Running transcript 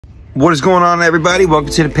What is going on, everybody?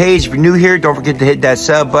 Welcome to the page. If you're new here, don't forget to hit that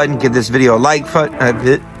sub button. Give this video a like.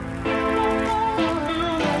 Did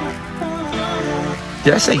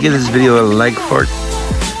I say give this video a like fart?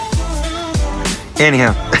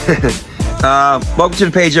 Anyhow, welcome to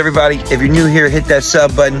the page, everybody. If you're new here, hit that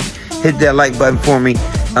sub button. Hit that like button for me.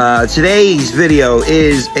 Today's video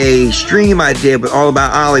is a stream I did with All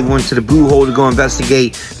About Ollie. Went to the Blue Hole to go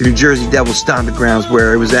investigate the New Jersey Devil stomping grounds,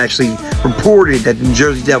 where it was actually reported that the New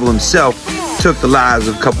Jersey Devil himself took the lives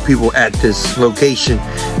of a couple people at this location.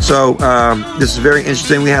 So this is very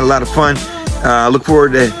interesting. We had a lot of fun. Look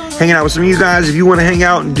forward to hanging out with some of you guys. If you want to hang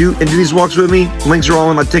out and do these walks with me, links are all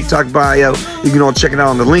in my TikTok bio. You can all check it out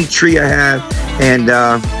on the link tree I have. And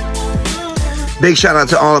big shout out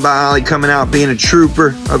to All About Ollie coming out, being a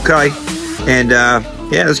trooper, okay? And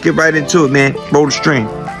yeah, let's get right into it, man. Roll the stream.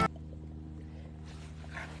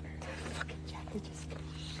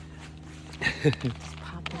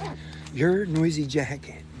 Your noisy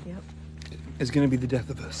jacket is gonna be the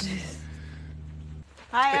death of us.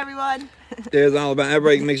 Hi, everyone. There's All About.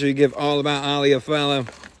 Everybody, make sure you give All About Ollie a follow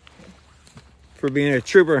for being a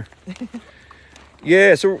trooper.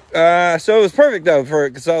 Yeah, so it was perfect though,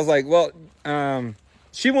 because I was like, well.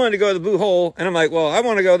 She wanted to go to the Blue Hole, and I'm like, well, I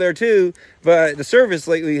want to go there too, but the service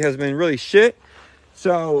lately has been really shit.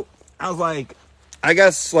 So I was like, I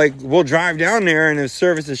guess like we'll drive down there, and if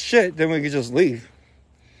service is shit, then we could just leave.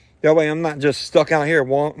 That way I'm not just stuck out here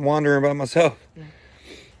wandering by myself. Yeah.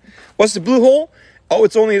 What's the Blue Hole? Oh,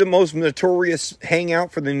 it's only the most notorious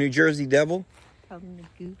hangout for the New Jersey Devil. I'm gonna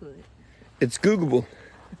Google it. It's Googleable.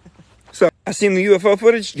 So I seen the UFO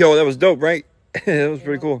footage. Yo, that was dope, right? That was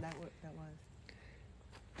pretty cool.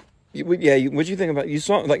 What'd you think about it? You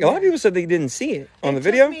saw, like, a lot of people said they didn't see it on the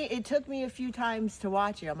video. It took me a few times to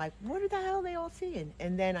watch it. I'm like, what the hell are they all seeing?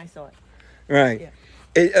 And then I saw it. Right.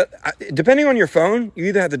 Yeah. Depending on your phone, you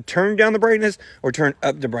either have to turn down the brightness or turn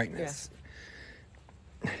up the brightness.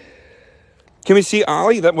 Yeah. Can we see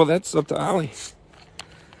Ollie? Well, that's up to Ollie.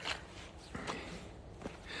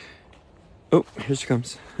 Oh, here she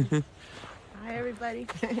comes. Hi, everybody.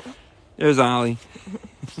 There's Ollie.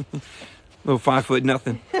 Little 5 foot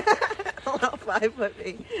nothing. Little 5 foot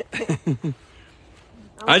me.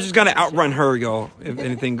 I just gotta outrun her, y'all, if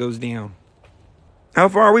anything goes down. How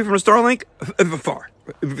far are we from Starlink? Far.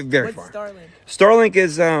 Very far. What's Starlink? Starlink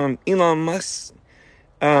is Elon Musk's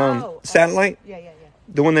satellite. Yeah.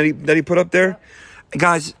 The one that he put up there. Yep.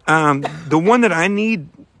 Guys, the one that I need,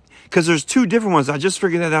 because there's two different ones. I just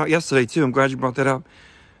figured that out yesterday too. I'm glad you brought that up.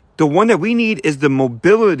 The one that we need is the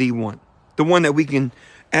mobility one. The one that we can,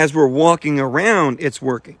 as we're walking around, it's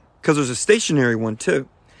working. Because there's a stationary one too.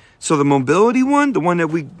 So the mobility one, the one that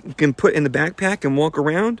we can put in the backpack and walk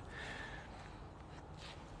around,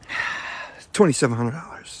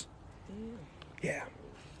 $2,700. Yeah.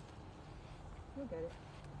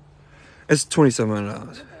 It's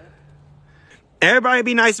 $2,700. Everybody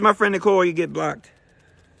be nice to my friend Nicole or you get blocked.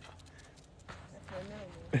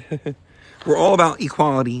 We're all about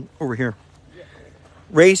equality over here.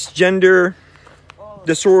 Race, gender,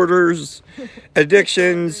 disorders,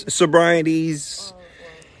 addictions, sobrieties.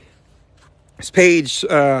 This page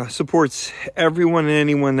supports everyone and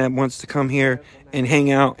anyone that wants to come here and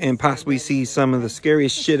hang out and possibly see some of the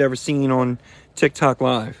scariest shit ever seen on TikTok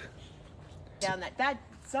Live. Down that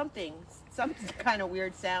some kind of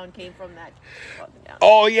weird sound came from that.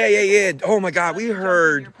 Oh yeah. Oh my God, we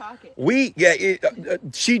heard.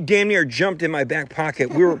 She damn near jumped in my back pocket.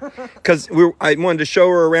 I wanted to show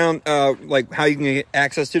her around, like how you can get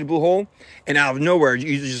access to the Blue Hole, and out of nowhere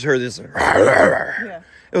you just heard this. Yeah.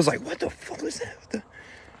 It was like, what the fuck was that?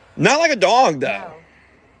 Not like a dog though. No.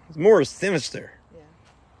 It's more sinister. Yeah.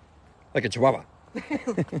 Like a chihuahua.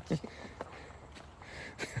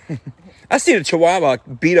 I seen a chihuahua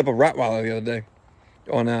beat up a Rottweiler the other day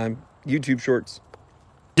on YouTube Shorts.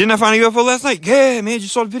 Didn't I find a UFO last night? Yeah, man, you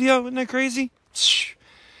saw the video? Isn't that crazy?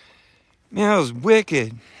 Man, that was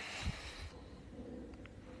wicked.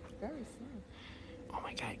 Very slow. Oh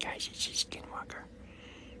my God, guys, it's a skinwalker.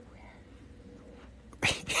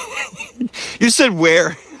 Where? You said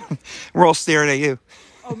where? We're all staring at you.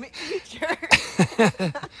 Oh, me sure.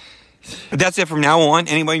 That's it from now on.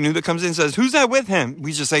 Anybody new that comes in and says, who's that with him?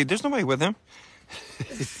 We just say, there's nobody with him.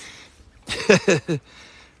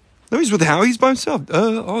 No, he's with Howie. He's by himself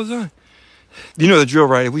all the time. You know the drill,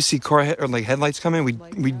 right? If we see headlights coming,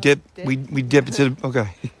 we dip into the, okay.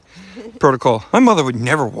 Protocol. My mother would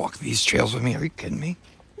never walk these trails with me. Are you kidding me?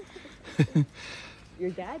 Your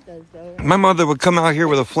dad does, though. My mother would come out here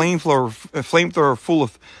with a flamethrower full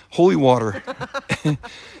of holy water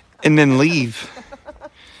and then leave.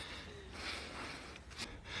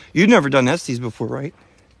 You've never done Estes before, right?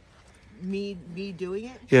 Me doing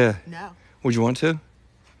it? Yeah. No. Would you want to?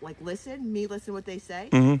 Like listen what they say?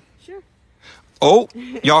 Mm-hmm. Sure. Oh,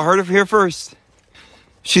 y'all heard it here first.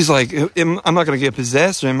 She's like, I'm not going to get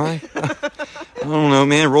possessed, am I? I don't know,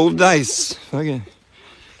 man. Roll the dice. Okay.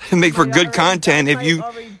 It'd make for good content if you...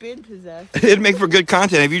 already been possessed. It'd make for good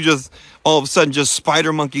content if you just, all of a sudden, just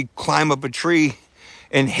spider monkey climb up a tree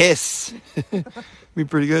and hiss. Be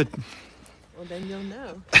pretty good. Well, then you'll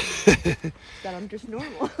know that I'm just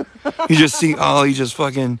normal. You just see, you just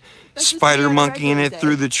fucking spider monkeying it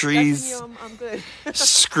through the trees. That's when I'm good.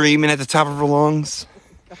 Screaming at the top of her lungs.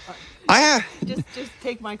 Just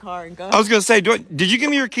take my car and go. I was gonna say, did you give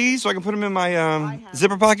me your keys so I can put them in my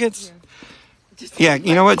zipper pockets? Yeah,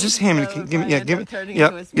 you know what? Just hand me the keys.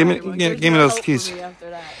 Give me those keys.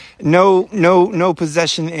 No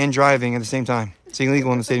possession and driving at the same time. It's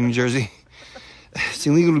illegal in the state of New Jersey. It's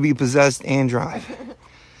illegal to be possessed and drive.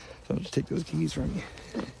 So I'll just take those keys from you.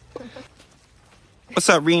 What's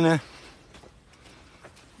up, Rena?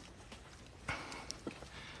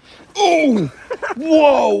 Oh!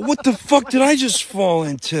 Whoa! What the fuck did I just fall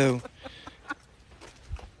into?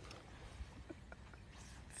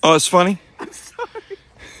 Oh, it's funny? I'm sorry.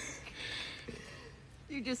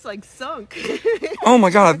 You just like sunk. Oh my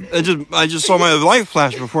god! I just saw my life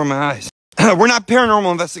flash before my eyes. We're not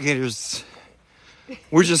paranormal investigators.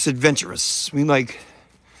 We're just adventurous. We like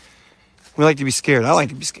to be scared. I like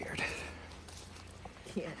to be scared.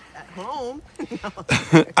 Yeah, at home.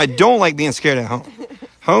 No. I don't like being scared at home.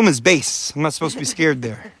 Home is base. I'm not supposed to be scared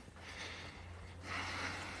there.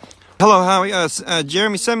 Hello, Howie.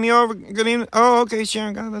 Jeremy sent me over. Good evening. Oh, okay,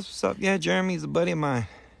 Sharon. God, that's what's up. Yeah, Jeremy's a buddy of mine.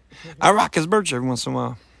 I rock his birch every once in a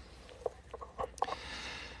while.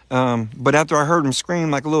 But after I heard him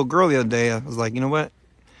scream like a little girl the other day, I was like, you know what?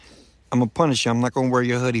 I'm going to punish you. I'm not going to wear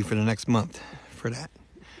your hoodie for the next month for that.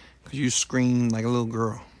 Because you screamed like a little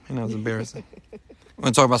girl. And that was embarrassing.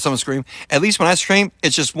 Want to talk about someone scream? At least when I scream,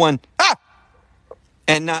 it's just one, ah!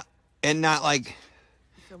 And not like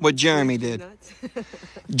what Jeremy did.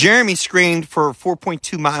 Jeremy screamed for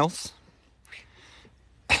 4.2 miles.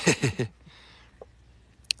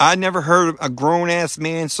 I never heard a grown-ass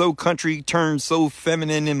man so country turn so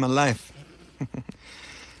feminine in my life.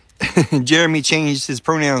 Jeremy changed his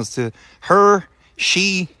pronouns to her,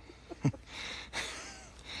 she,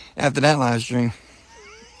 after that live stream.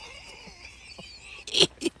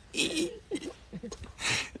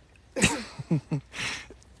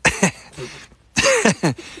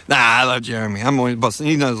 Nah, I love Jeremy. I'm always busting.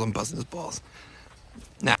 He knows I'm busting his balls.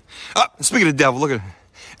 Nah. Oh, speaking of the devil, look at him.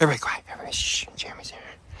 Everybody quiet. Everybody, shh. Jeremy's here.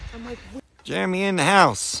 I'm like, Jeremy in the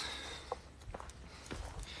house.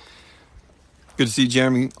 Good to see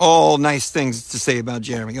Jeremy. All nice things to say about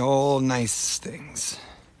Jeremy. All nice things.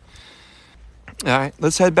 All right,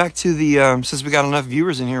 let's head back to the, since we got enough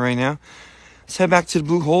viewers in here right now, let's head back to the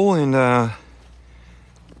Blue Hole and,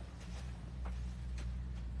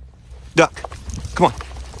 duck. Come on.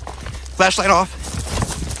 Flashlight off.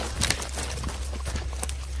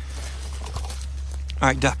 All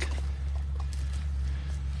right, duck.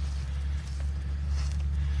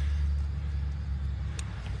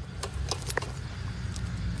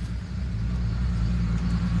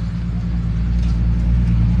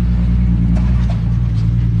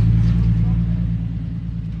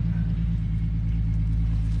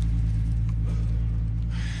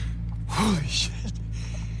 Holy shit.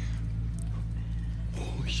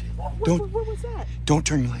 Holy shit. what was that? Don't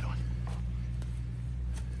turn your light on.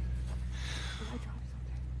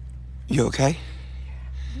 You okay?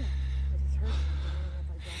 Yeah. I just heard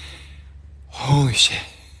it. Holy shit.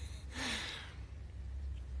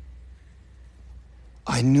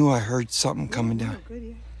 I knew I heard something coming down. Oh,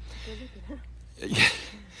 good, yeah. Yeah.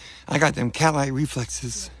 I got them cat-like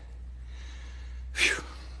reflexes. Phew.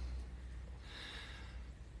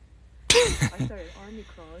 I started army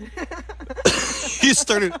crawling. You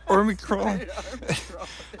started army crawling?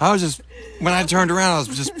 I was just, when I turned around, I was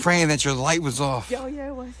just praying that your light was off. Oh, yeah,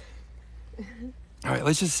 it was. All right,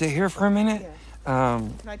 let's just sit here for a minute. Yeah.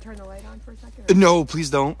 Can I turn the light on for a second? No, please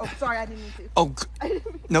don't. Oh, sorry, I didn't mean to. Oh,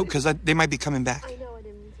 no, because they might be coming back. I know, I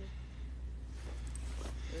didn't mean to.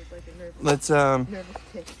 It was like a nervous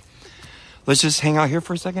tick. Let's just hang out here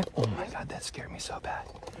for a second. Oh my God, that scared me so bad.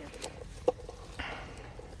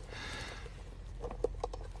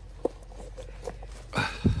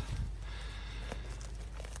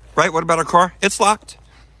 Right, what about our car? It's locked.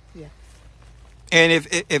 Yeah. And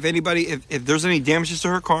if anybody, if there's any damages to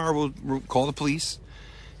her car, we'll call the police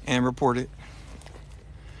and report it.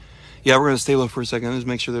 Yeah, we're going to stay low for a second. Let's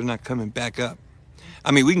make sure they're not coming back up.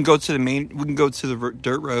 I mean, we can go to the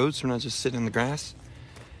dirt roads. We're not just sitting in the grass.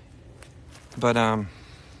 But,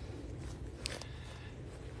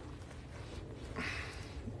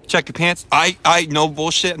 check your pants. I no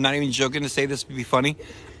bullshit. I'm not even joking to say this would be funny.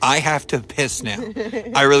 I have to piss now.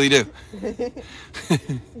 I really do. Yeah.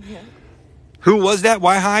 Who was that?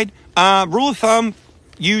 Why hide? Rule of thumb,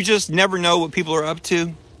 you just never know what people are up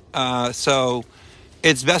to. So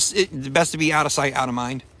it's best to be out of sight, out of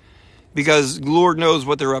mind, because Lord knows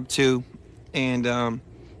what they're up to. And,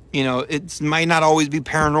 you know, it might not always be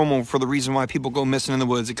paranormal for the reason why people go missing in the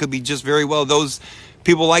woods. It could be just very well those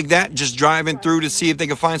people like that just driving through to see if they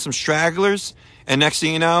can find some stragglers. And next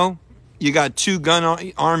thing you know, you got two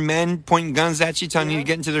armed men pointing guns at you, telling you to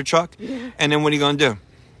get into their truck. Yeah. And then what are you going to do?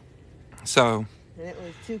 So... And it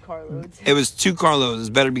was 2 carloads. It was 2 carloads. It's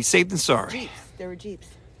better be safe than sorry. Jeeps. There were Jeeps.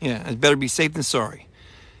 Yeah, it's better be safe than sorry.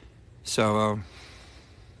 So,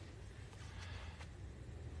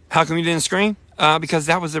 how come you didn't scream? Because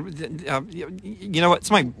that was you know what?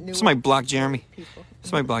 Somebody blocked Jeremy.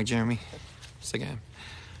 Somebody blocked Jeremy. Just again.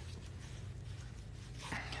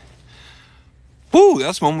 Woo!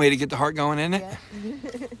 That's one way to get the heart going, isn't it?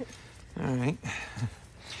 Yeah. All right.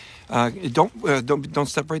 Don't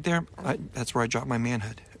step right there. That's where I dropped my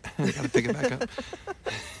manhood. I gotta pick it back up.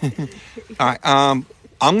 All right. I'm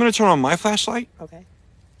gonna turn on my flashlight. Okay.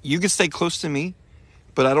 You can stay close to me,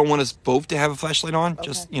 but I don't want us both to have a flashlight on. Okay.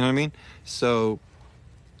 Just, you know what I mean? So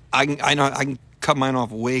I know I can cut mine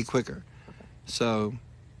off way quicker. Okay. So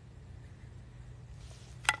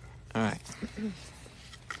all right.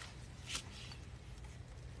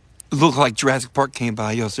 It looked like Jurassic Park came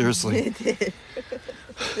by, yo, seriously. It did.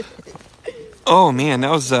 Oh man,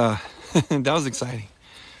 that was that was exciting.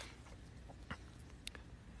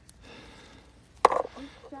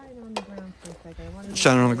 Shine on the ground for a second.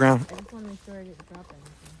 Shine it on the ground. I just want to make sure I didn't drop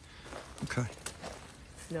anything. Okay.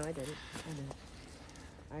 No, I didn't.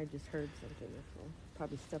 I just heard something. That's all.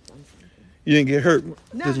 Probably stepped on something. You didn't get hurt?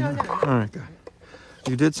 No, did you? no. All right, good.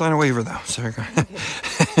 You did sign a waiver, though. Sorry.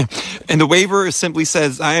 And the waiver simply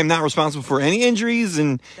says, I am not responsible for any injuries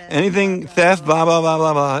and anything, theft, blah, blah, blah,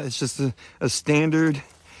 blah, blah. It's just a standard.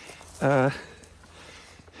 How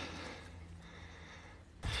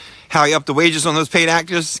you up the wages on those paid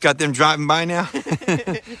actors? Got them driving by now?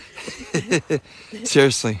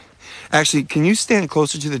 Seriously. Actually, can you stand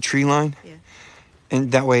closer to the tree line? Yeah.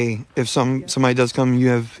 And that way, if somebody does come,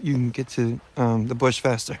 you can get to the bush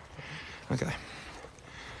faster. Okay.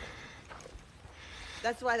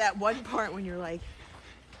 That's why that one part when you're like,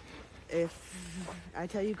 if I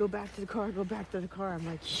tell you go back to the car, go back to the car. I'm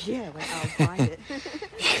like, yeah, like I'll find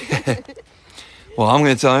it. Well, I'm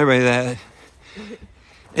going to tell everybody that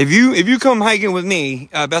if you come hiking with me,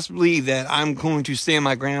 best believe that I'm going to stand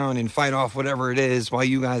my ground and fight off whatever it is while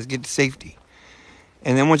you guys get to safety.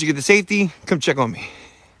 And then once you get to safety, come check on me.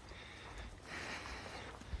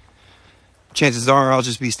 Chances are I'll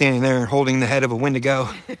just be standing there holding the head of a Wendigo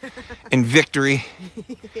in victory.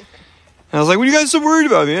 And I was like, what are you guys so worried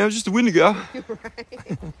about, man? I was just a Wendigo.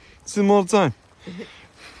 Right. See them all the time.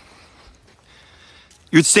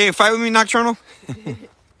 You would stay and fight with me, Nocturnal?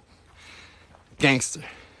 Gangster.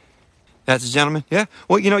 That's a gentleman? Yeah.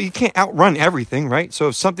 Well, you know, you can't outrun everything, right? So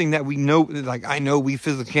if something that we know, like I know we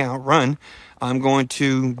physically can't outrun, I'm going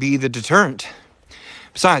to be the deterrent.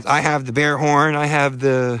 Besides, I have the bear horn, I have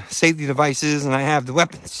the safety devices, and I have the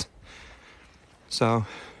weapons. So,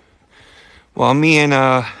 well, me and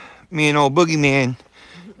old Boogeyman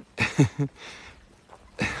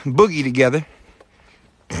boogie together.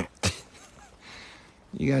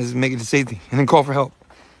 You guys make it to safety, and then call for help.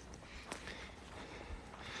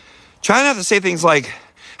 Try not to say things like,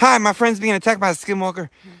 "Hi, my friend's being attacked by a skinwalker."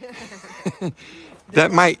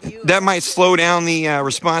 that might slow down the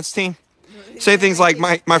response team. Say things like,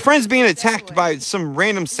 my friend's being attacked by some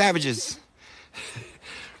random savages.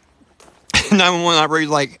 911 operator's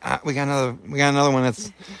like, we got another one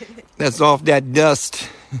that's off that dust.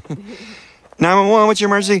 911, what's your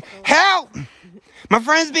emergency? Help! My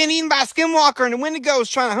friend's being eaten by a skinwalker and the Wendigo's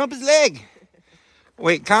trying to hump his leg.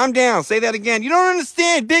 Wait, calm down. Say that again. You don't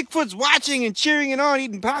understand. Bigfoot's watching and cheering it on,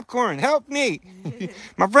 eating popcorn. Help me.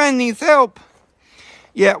 My friend needs help.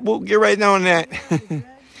 Yeah, we'll get right on that.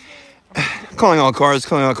 Calling all cars.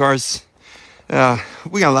 We got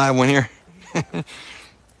a live one here.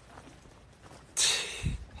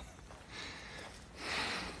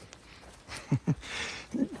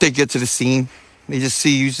 They get to the scene. They just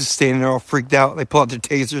see you just standing there all freaked out. They pull out their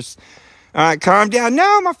tasers. All right, calm down.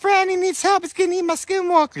 No, my friend, he needs help. He's getting eaten by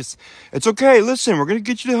skinwalkers. It's okay. Listen, we're going to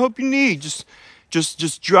get you the help you need.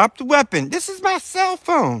 Just drop the weapon. This is my cell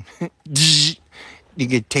phone. You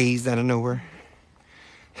get tased out of nowhere.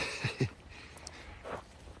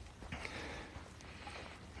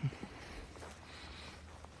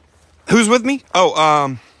 Who's with me?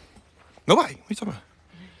 Oh, nobody. What are you talking about?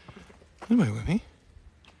 Anybody with me?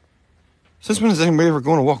 Since when is anybody ever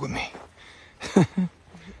going to walk with me?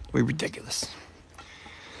 Way ridiculous.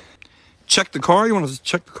 Check the car? You want to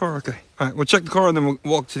check the car? Okay. All right, we'll check the car and then we'll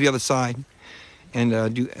walk to the other side and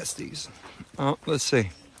do SDs. Oh, let's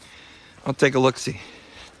see. I'll take a look-see.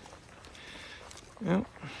 Yep.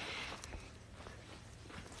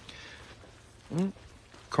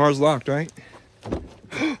 Car's locked, right?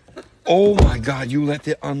 Oh my God, you left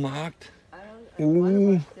it unlocked? I don't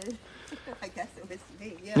know. I guess it was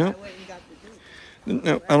me. Yeah, No. I went and got the Duke.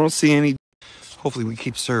 No, I don't see any. Hopefully we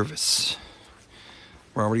keep service.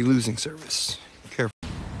 We're already losing service. Careful.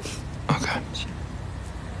 Okay.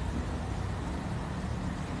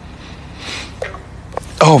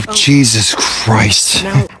 Oh, Jesus Christ.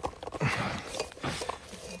 No.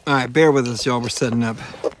 All right, bear with us, y'all. We're setting up.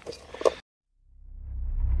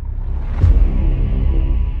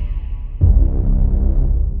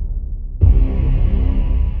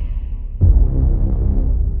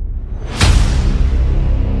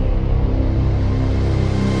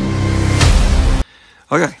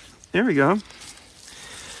 Okay, there we go. All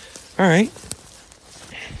right.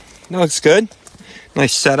 That looks good.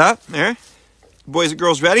 Nice setup there. Boys and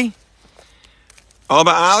girls ready? All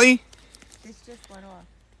about Ollie? This just went off.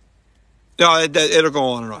 No, it'll go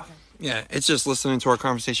on and off. Okay. Yeah, it's just listening to our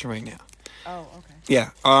conversation right now. Oh, okay. Yeah.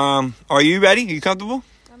 Are you ready? Are you comfortable?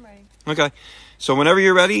 I'm ready. Okay. So whenever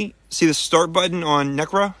you're ready, see the start button on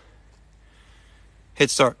Necro? Hit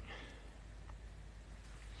start.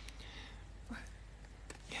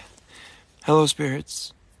 Yeah. Hello,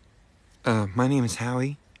 spirits. My name is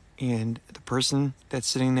Howie, and the person that's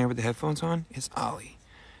sitting there with the headphones on is Ollie.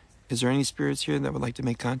 Is there any spirits here that would like to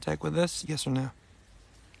make contact with us? Yes or no?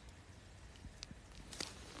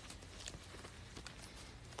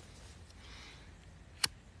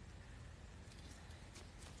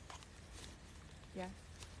 Yeah.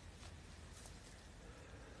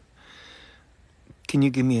 Can you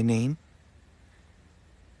give me a name?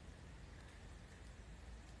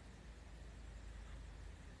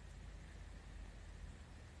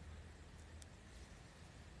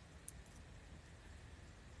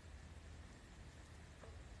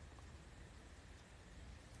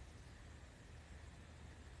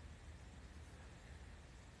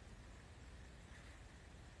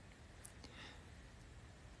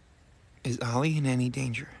 Is Ollie in any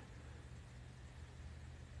danger?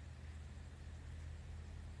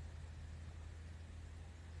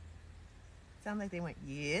 Sound like they went,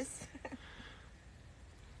 yes.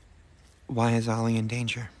 Why is Ollie in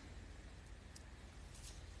danger?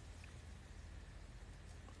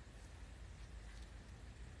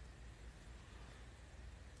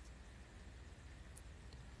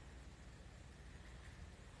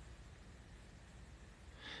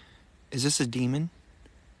 Is this a demon?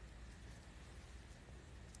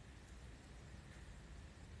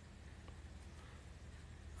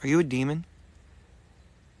 Are you a demon?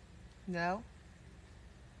 No.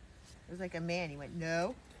 It was like a man. He went,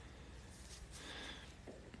 no.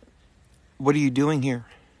 What are you doing here?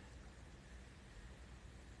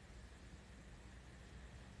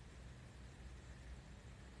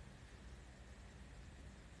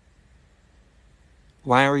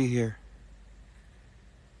 Why are you here?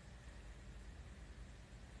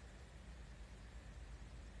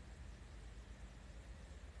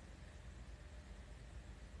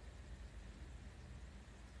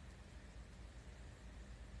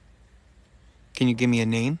 Can you give me a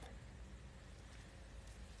name?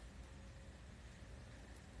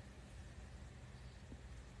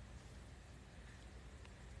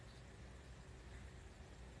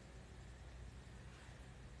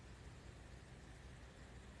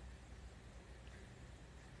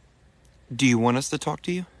 Do you want us to talk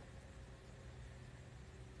to you?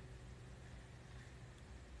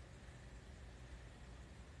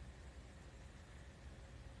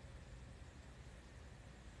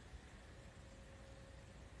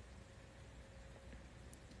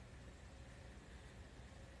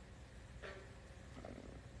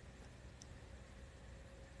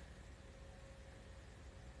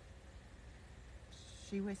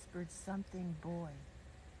 She whispered something boy,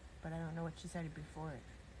 but I don't know what she said before it.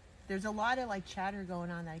 There's a lot of like chatter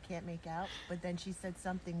going on that I can't make out, but then she said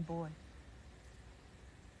something boy.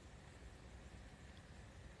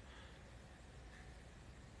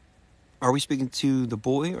 Are we speaking to the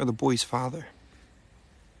boy or the boy's father?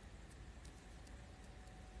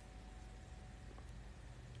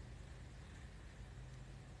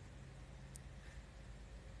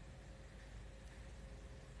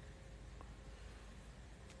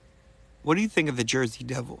 What do you think of the Jersey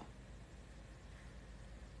Devil?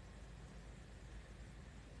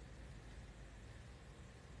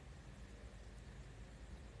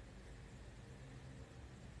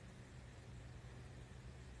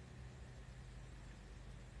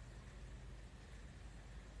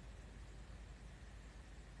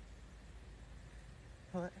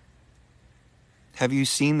 What? Have you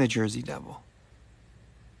seen the Jersey Devil?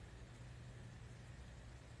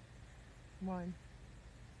 One.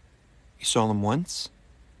 You saw him once?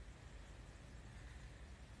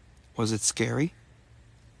 Was it scary?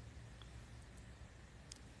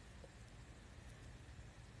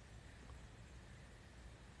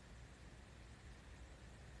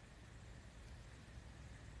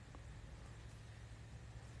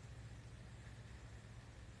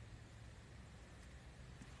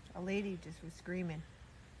 A lady just was screaming.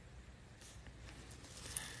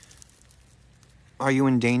 Are you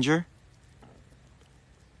in danger?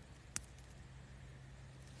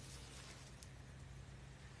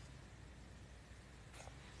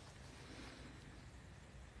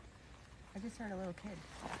 I just heard a little kid,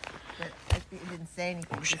 but it didn't say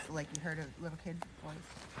anything. Oh, shit. Just like you heard a little kid voice.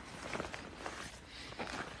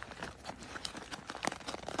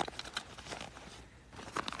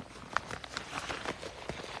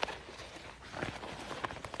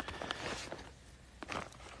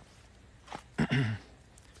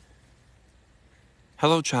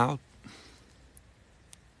 Hello, child.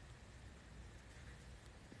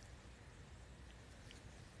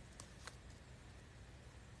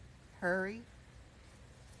 Hurry.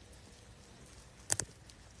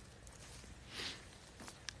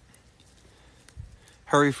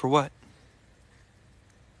 Hurry for what?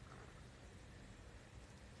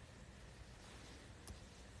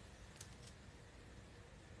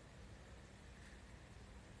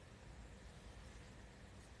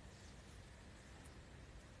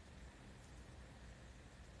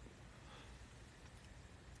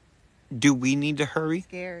 Do we need to hurry?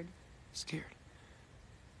 Scared. Scared.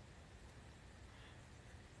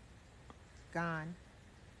 Gone.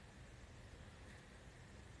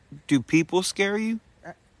 Do people scare you?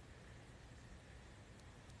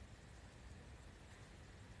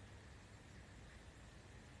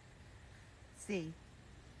 See.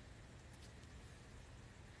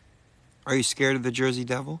 Are you scared of the Jersey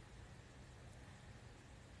Devil?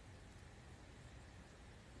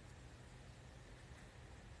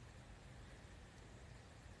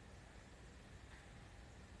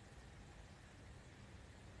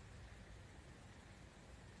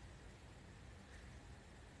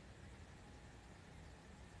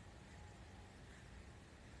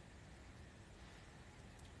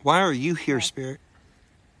 Why are you here, Yes. Spirit?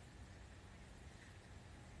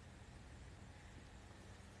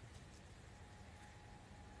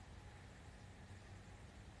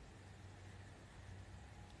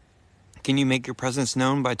 Can you make your presence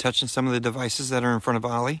known by touching some of the devices that are in front of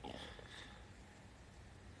Ollie?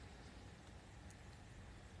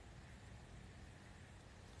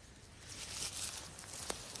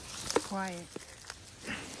 Quiet.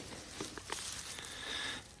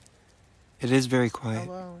 It is very quiet.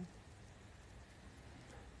 Alone.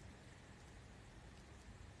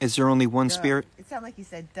 Is there only one Duh. spirit? It sounded like you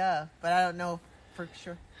said duh, but I don't know for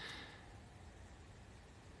sure.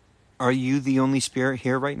 Are you the only spirit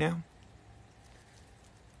here right now?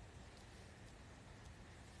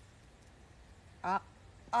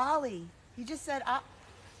 Ollie. He just said,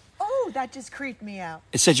 oh, that just creeped me out.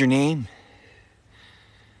 It said your name.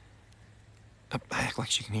 I act like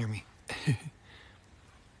she can hear me.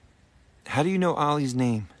 How do you know Ollie's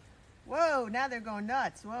name? Whoa, now they're going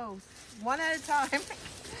nuts. Whoa. One at a time.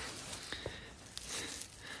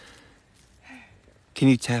 Can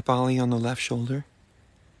you tap Ollie on the left shoulder?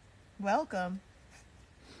 Welcome.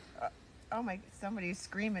 Oh my, somebody's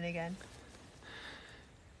screaming again.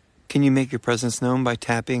 Can you make your presence known by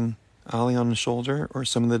tapping Ollie on the shoulder or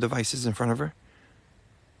some of the devices in front of her?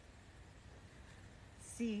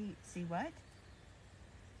 See what?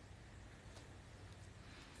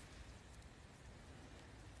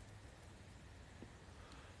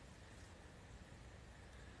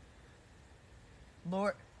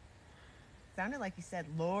 Lord. Sounded like you said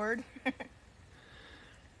Lord.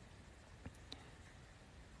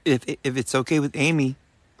 If it's okay with Amy,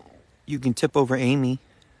 you can tip over Amy.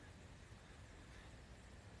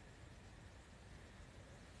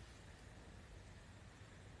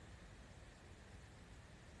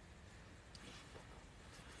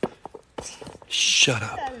 Shut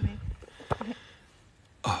up. Out of me.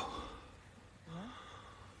 Oh.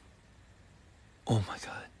 Oh my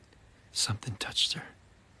God. Something touched her.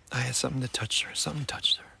 I had something that touched her. Something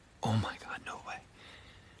touched her. Oh my God, no way.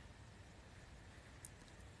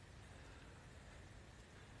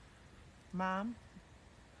 Mom.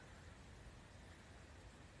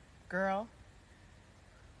 Girl.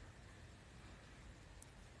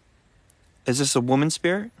 Is this a woman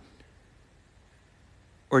spirit?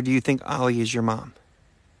 Or do you think Ollie is your mom?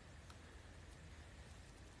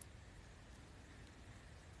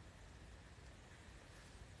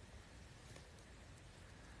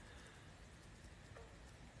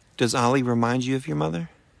 Does Ollie remind you of your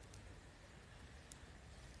mother?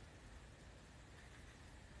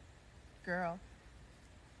 Girl,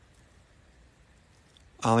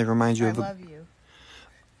 Ollie reminds you I of a... love you.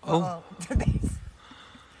 Oh. Well,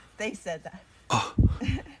 they said that. Oh.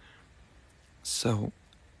 So,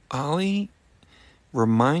 Ollie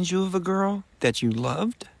reminds you of a girl that you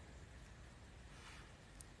loved?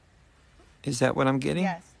 Is that what I'm getting?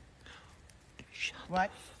 Yes. Shut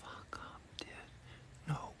What? the fuck up, dude.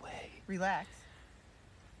 No way. Relax.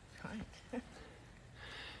 Fine.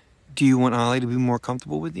 Do you want Ollie to be more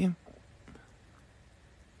comfortable with you?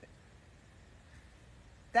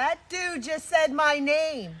 That dude just said my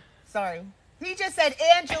name. Sorry. He just said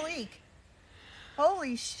Angelique.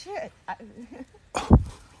 Holy shit. I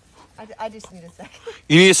just need a second.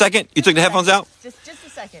 You need a second? You took the headphones out? Just a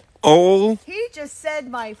second. Oh, He just said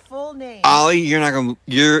my full name. Ollie, you're not gonna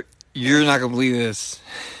believe this.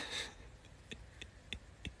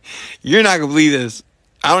 You're not gonna believe this.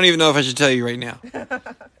 I don't even know if I should tell you right now.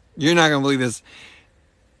 You're not gonna believe this.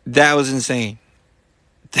 That was insane.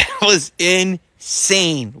 That was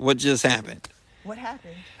insane what just happened. What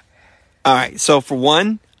happened? All right, so for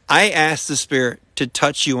one, I asked the spirit to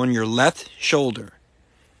touch you on your left shoulder,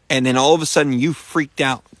 and then all of a sudden you freaked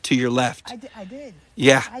out to your left. I did.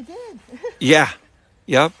 Yeah. I did. Yeah.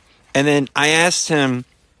 Yep. And then I asked him,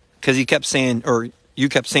 because he kept saying, or you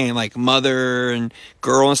kept saying, like, mother and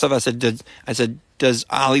girl and stuff. I said, does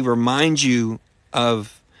Ollie remind you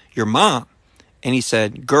of your mom? And he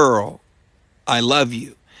said, girl, I love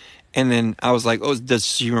you. And then I was like, oh, does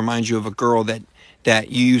she remind you of a girl that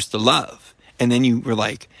you used to love? And then you were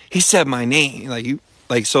like, he said my name.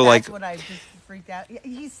 That's what I just freaked out.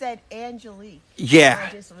 He said Angelique. Yeah. And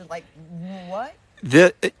I just was like, what?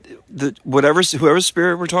 Whoever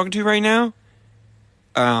spirit we're talking to right now,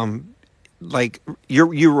 like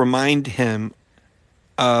you remind him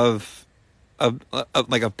of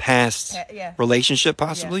like a past relationship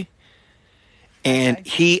possibly. Yeah. And okay.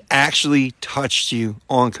 He actually touched you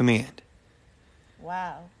on command.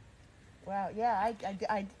 Wow. Yeah,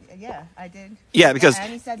 I did. Yeah, because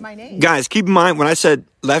and he said my name. Guys, keep in mind when I said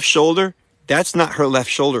left shoulder, that's not her left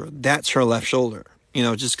shoulder. That's her left shoulder. You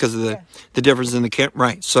know, just because of the difference in the camp.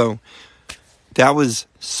 Right. So that was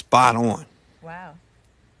spot on. Wow.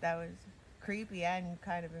 That was creepy and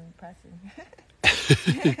kind of impressive.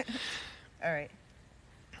 All right.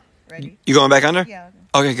 Ready? You going back under? Yeah.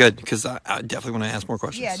 Okay, good. Because I definitely want to ask more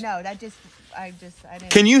questions. Yeah, no, I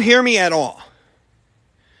didn't. Can you hear me at all?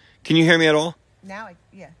 Can you hear me at all? Now,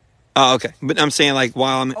 yeah. Oh, okay. But I'm saying like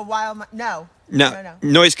while I'm... No. No.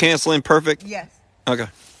 Noise canceling, perfect? Yes. Okay.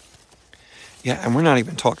 Yeah, and we're not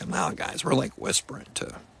even talking loud, guys. We're like whispering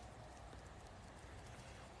too.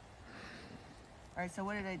 All right, so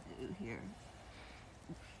what did I do here?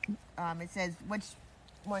 It says, which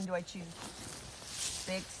one do I choose?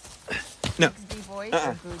 Bixby Voice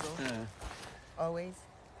or Google? Always?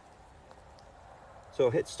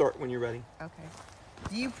 So hit start when you're ready. Okay.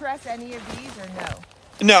 Do you press any of these or no?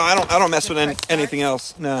 No, I don't mess with anything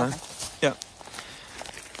else. No. Okay. Yeah.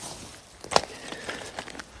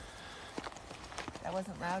 That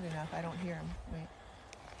wasn't loud enough. I don't hear him. Wait.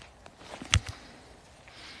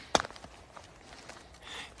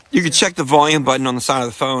 You can check the volume button on the side of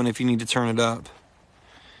the phone if you need to turn it up.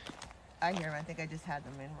 I hear him. I think I just had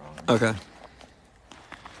them in wrong. Okay.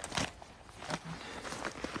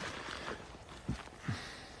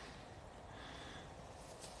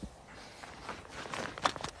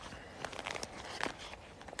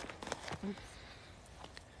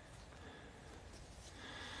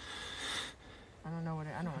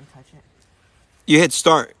 I don't want to touch it. You hit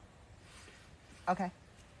start. Okay.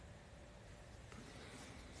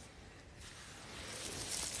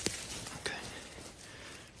 Okay.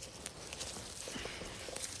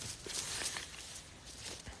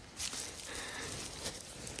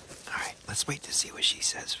 All right, let's wait to see what she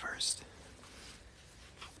says first.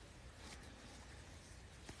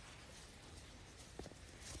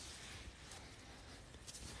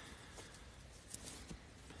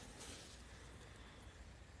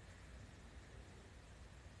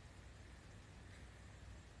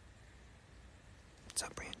 What's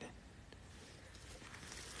up, Brandon?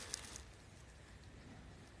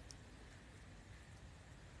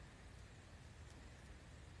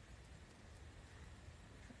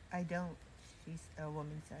 I don't. A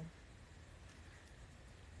woman said.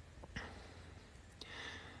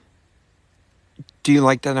 Do you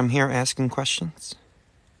like that I'm here asking questions?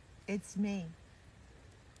 It's me.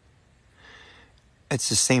 It's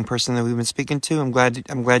the same person that we've been speaking to. I'm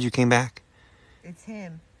glad you came back. It's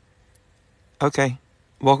him. Okay.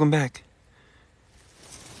 Welcome back.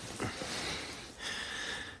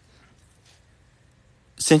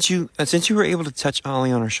 Since you were able to touch Ollie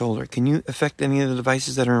on her shoulder, can you affect any of the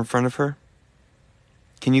devices that are in front of her?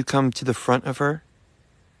 Can you come to the front of her?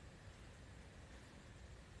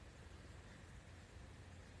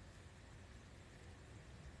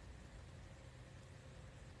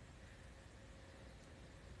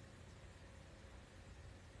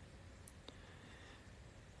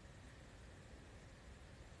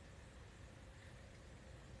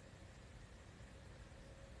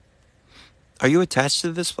 Are you attached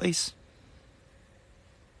to this place?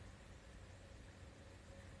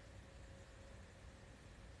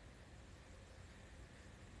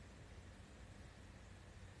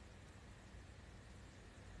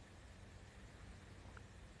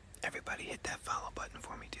 Everybody hit that follow button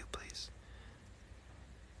for me too, please.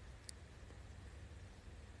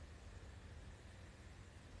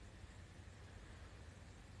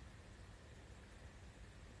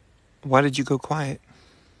 Why did you go quiet?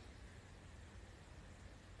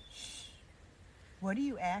 What are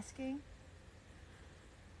you asking?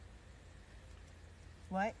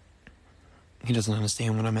 What? He doesn't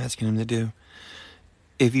understand what I'm asking him to do.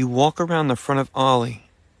 If you walk around the front of Ollie,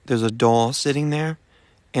 there's a doll sitting there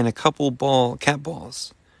and a couple cat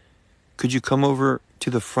balls. Could you come over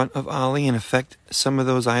to the front of Ollie and affect some of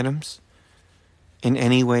those items in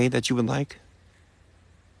any way that you would like?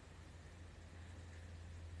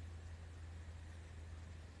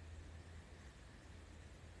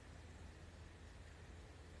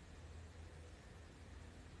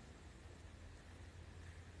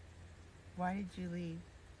 Why did you leave?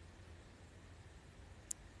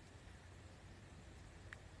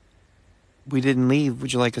 We didn't leave.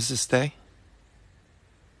 Would you like us to stay?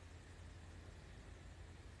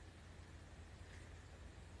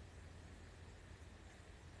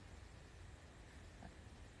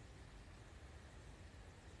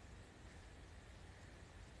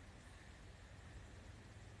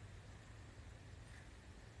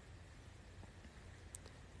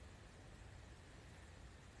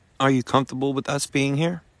 Are you comfortable with us being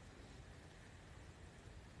here?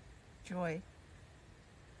 Joy.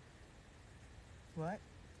 What?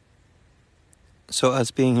 So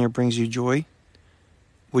us being here brings you joy?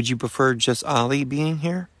 Would you prefer just Ollie being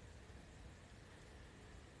here?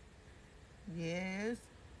 Yes.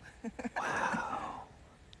 Wow.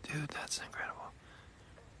 Dude, that's incredible.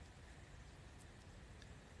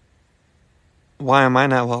 Why am I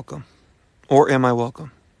not welcome? Or am I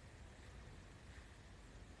welcome?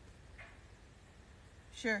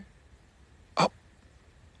 Sure. Oh.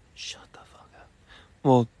 Shut the fuck up.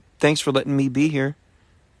 Well, thanks for letting me be here.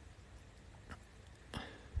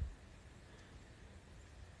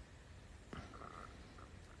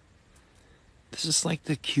 This is like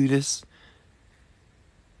the cutest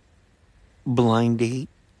blind date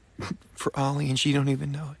for Ollie, and she don't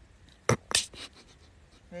even know it.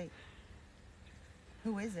 Hey.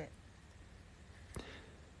 Who is it?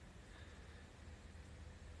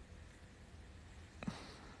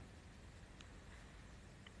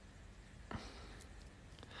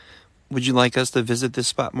 Would you like us to visit this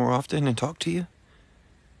spot more often and talk to you?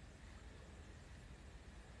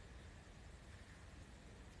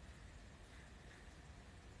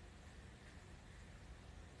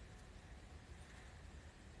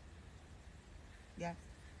 Yes.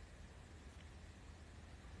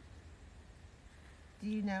 Do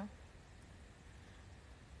you know?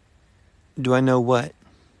 Do I know what?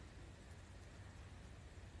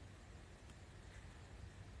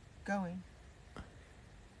 Going.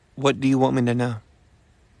 What do you want me to know?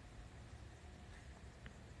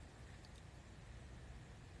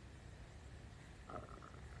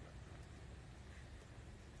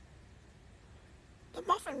 The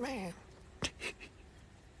Muffin Man.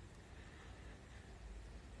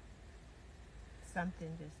 Something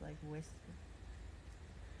just like whispered.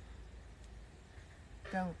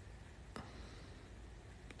 Don't.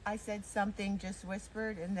 I said something just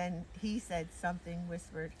whispered, and then he said something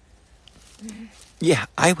whispered. Yeah,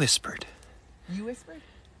 I whispered. You whispered?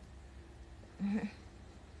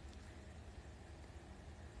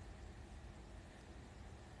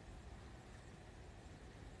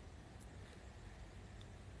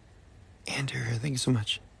 Andrew, thank you so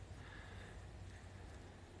much.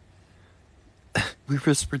 We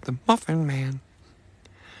whispered the Muffin Man.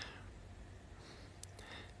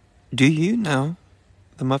 Do you know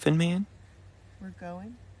the Muffin Man? We're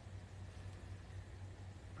going?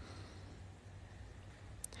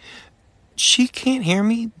 She can't hear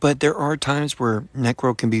me, but there are times where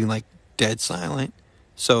Necro can be like dead silent.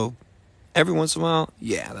 So every once in a while,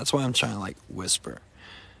 yeah, that's why I'm trying to like whisper.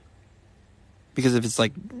 Because if it's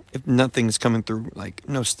like, if nothing's coming through, like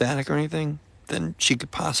no static or anything, then she could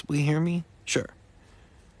possibly hear me. Sure.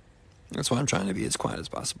 That's why I'm trying to be as quiet as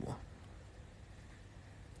possible.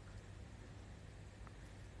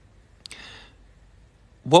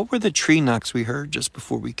 What were the tree knocks we heard just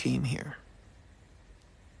before we came here?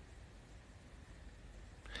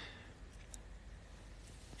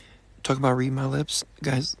 Talk about reading my lips.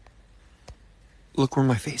 Guys, look where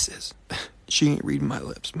my face is. She ain't reading my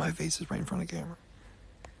lips. My face is right in front of the camera.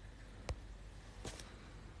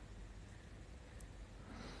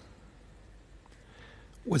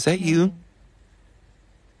 Was that you?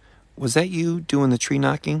 Was that you doing the tree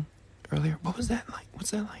knocking earlier? What was that like?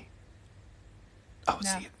 What's that like? Oh,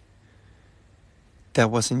 No. see,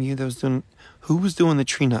 that wasn't you that was doing. Who was doing the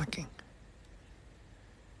tree knocking?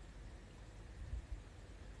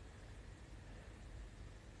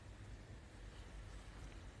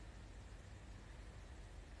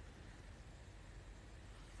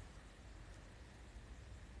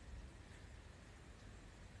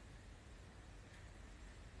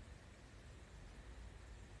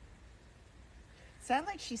 Sound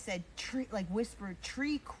like she said tree, like whispered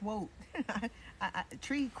tree quote.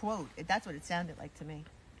 Tree quote. That's what it sounded like to me.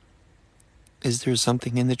 Is there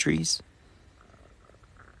something in the trees?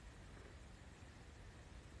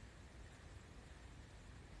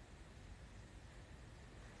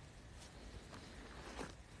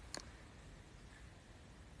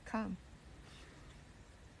 Come.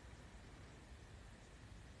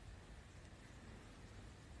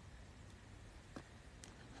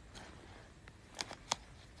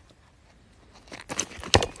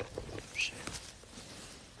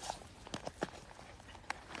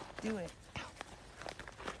 Do it.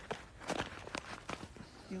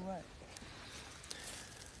 Do what?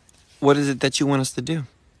 What is it that you want us to do?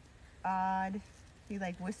 Odd. He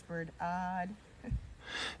like whispered odd.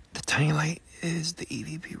 The tiny light is the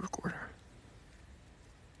EVP recorder.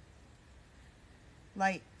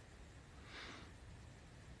 Light.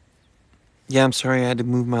 Yeah, I'm sorry I had to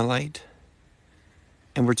move my light.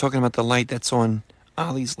 And we're talking about the light that's on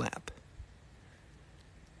Ollie's lap.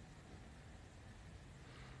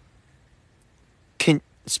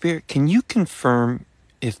 Spirit, can you confirm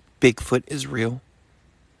if Bigfoot is real?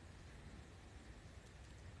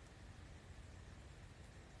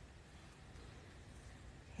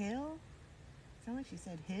 Hill? Sound like she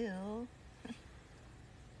said hill.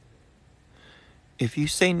 If you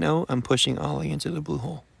say no, I'm pushing Ollie into the blue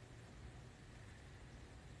hole.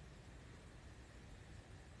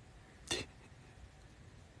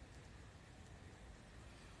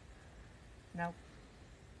 Nope.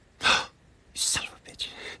 You son of a bitch.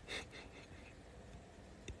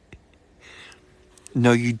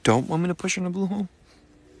 No, you don't want me to push her in the blue hole?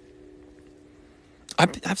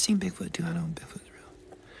 I've seen Bigfoot too. I know Bigfoot's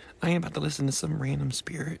real. I ain't about to listen to some random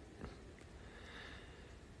spirit.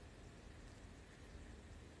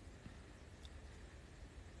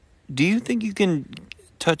 Do you think you can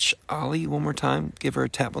touch Ollie one more time? Give her a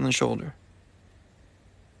tap on the shoulder.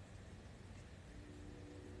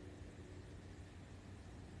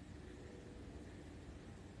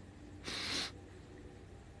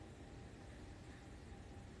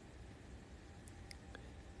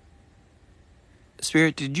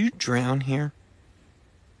 Spirit, did you drown here?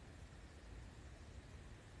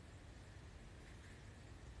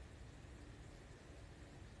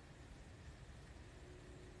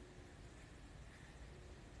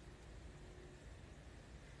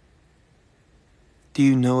 Do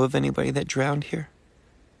you know of anybody that drowned here?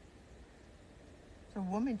 It's a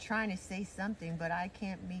woman trying to say something, but I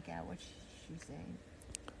can't make out what she's saying.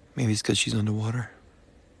 Maybe it's because she's underwater.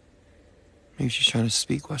 Maybe she's trying to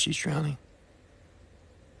speak while she's drowning.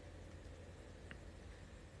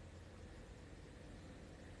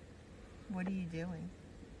 What are you doing?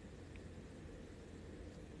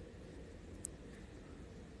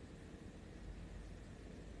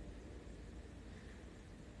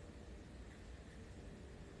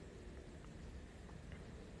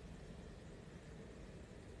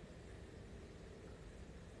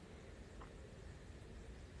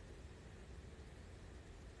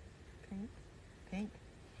 Pink. Pink.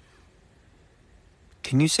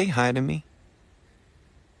 Can you say hi to me?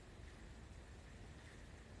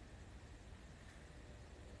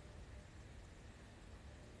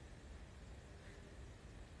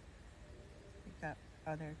 Pick up.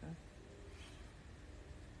 Oh, there it goes.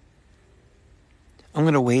 I'm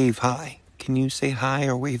going to wave hi. Can you say hi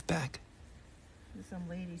or wave back? There's some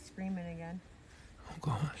lady screaming again. Oh,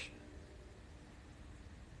 gosh.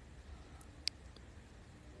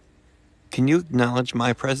 Can you acknowledge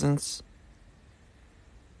my presence?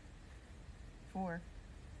 4.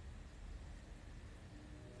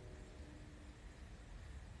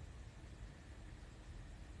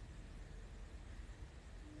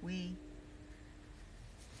 We.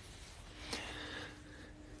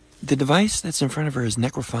 The device that's in front of her is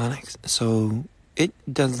necrophonics, so it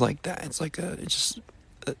does like that. It's like it's just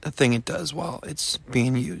a thing it does while it's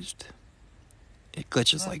being used. It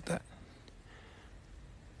glitches like that.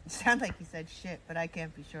 It sounds like he said shit, but I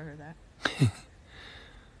can't be sure of that.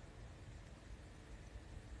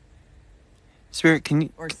 Spirit, can you...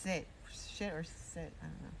 Or sit. Shit or sit. I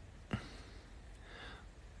don't know.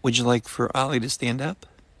 Would you like for Ollie to stand up?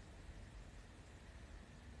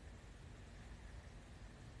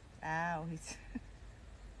 Ow, he's...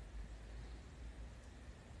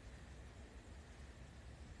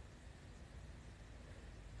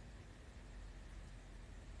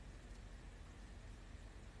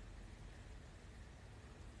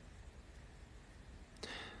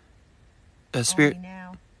 Spirit, Only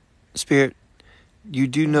now. Spirit, you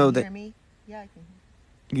do Can know you that... hear me? Yeah, I can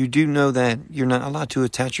hear. You do know that you're not allowed to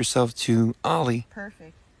attach yourself to Ollie.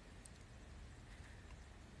 Perfect.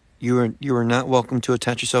 You are not welcome to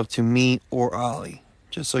attach yourself to me or Ollie.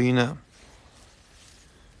 Just so you know.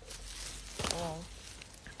 Oh.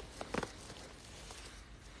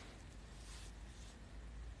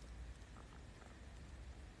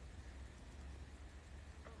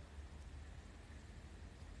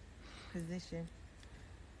 Position.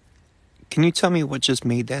 Can you tell me what just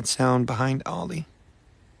made that sound behind Ollie?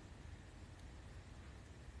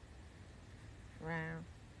 Round.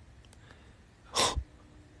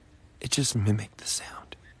 It just mimicked the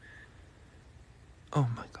sound. Oh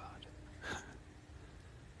my God.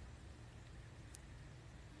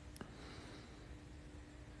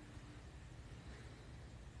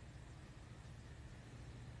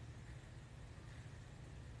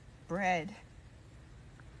 Bread.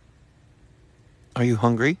 Are you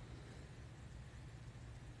hungry?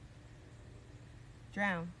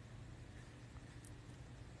 Drown.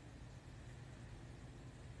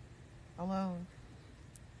 Alone.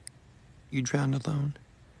 You drowned alone.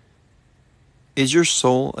 Is your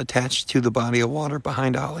soul attached to the body of water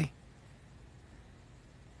behind Ollie?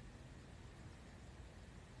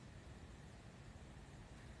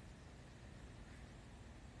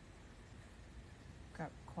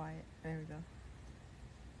 Got quiet. There we go.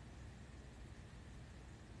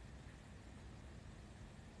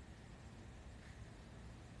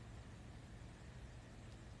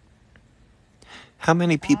 How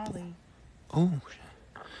many people... Ollie. Oh,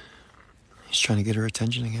 he's trying to get her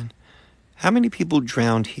attention again. How many people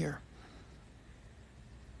drowned here?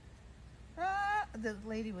 Ah! The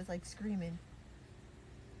lady was like screaming.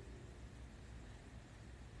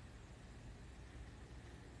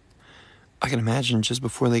 I can imagine just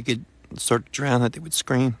before they could start to drown that they would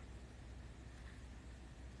scream.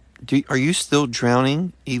 Are you still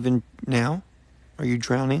drowning even now? Are you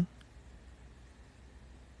drowning?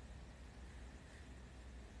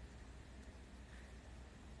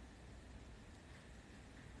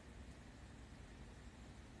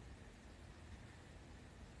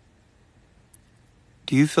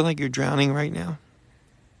 Do you feel like you're drowning right now?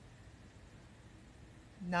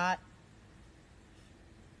 Not.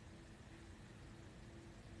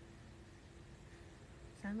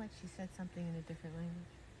 Sound like she said something in a different language.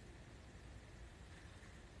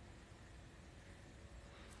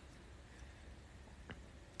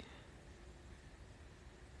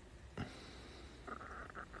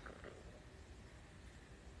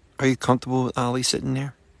 Are you comfortable with Ollie sitting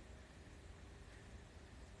there?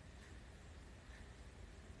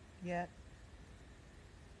 Yeah.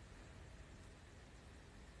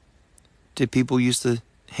 Did people used to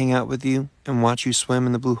hang out with you and watch you swim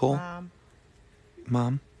in the blue hole? Mom.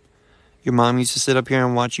 Mom? Your mom used to sit up here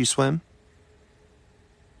and watch you swim?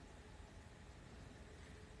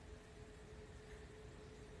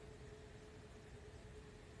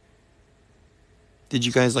 Did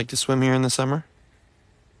you guys like to swim here in the summer?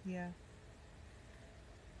 Yeah.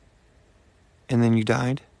 And then you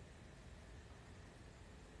died?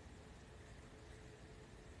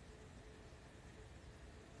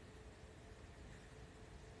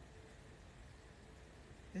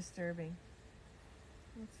 Disturbing.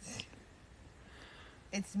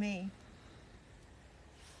 It's me.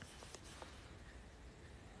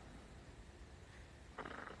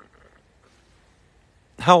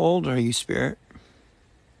 How old are you, Spirit?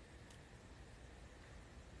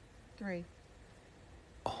 3.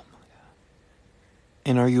 Oh my God.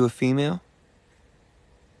 And are you a female?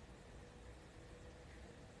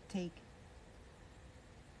 Take.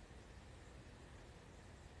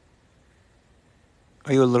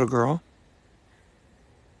 Are you a little girl?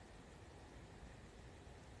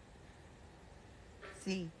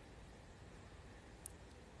 See.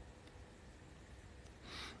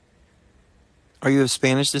 Are you of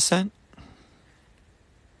Spanish descent?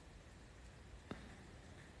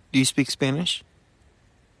 Do you speak Spanish?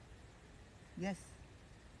 Yes.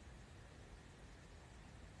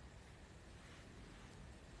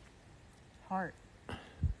 Heart.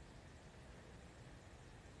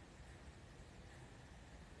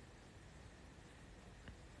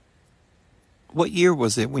 What year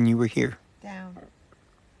was it when you were here? Down.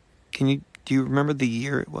 Do you remember the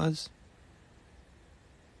year it was?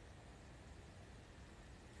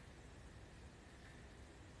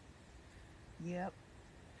 Yep.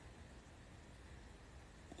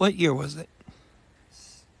 What year was it?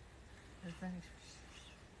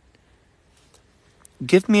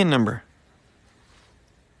 Give me a number.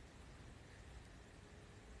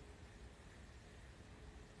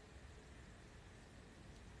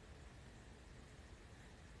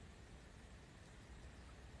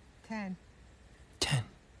 $10. 10.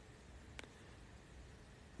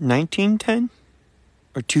 1910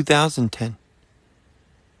 or 2010?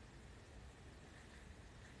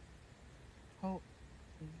 Hope.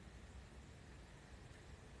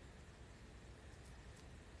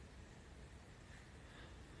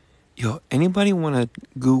 Yo, anybody want to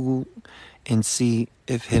Google and see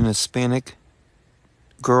if an Hispanic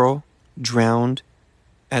girl drowned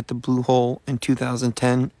at the Blue Hole in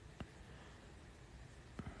 2010?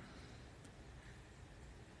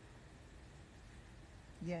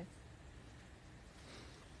 Yes.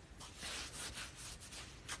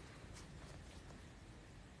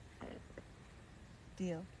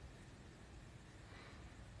 Deal.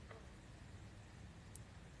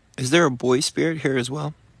 Is there a boy spirit here as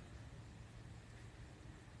well?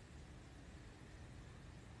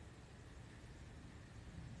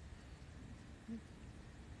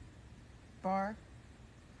 Bar.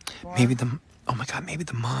 Maybe oh my God, maybe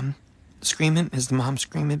the mom screaming. Is the mom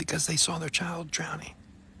screaming because they saw their child drowning?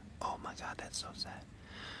 Oh my God, that's so sad.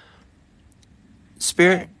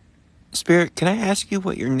 Spirit, can I ask you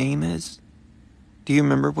what your name is? Do you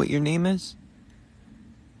remember what your name is?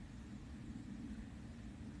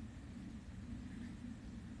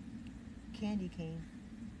 Candy cane.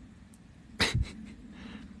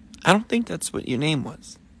 I don't think that's what your name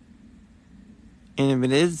was. And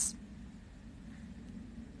if it is,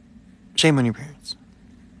 shame on your parents.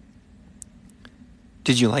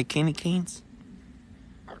 Did you like candy canes?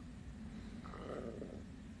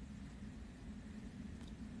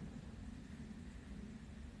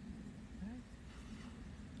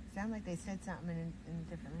 Sound like they said something in a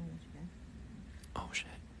different language again. Oh shit.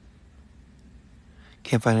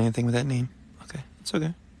 Can't find anything with that name. Okay, it's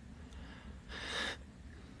okay.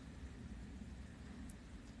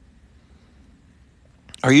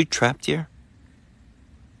 Are you trapped here?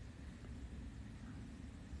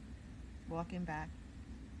 Walking back.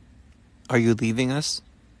 Are you leaving us?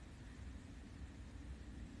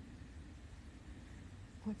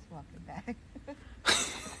 What's walking back?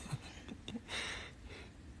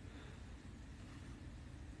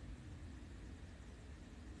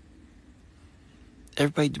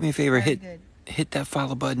 Everybody do me a favor, Very hit that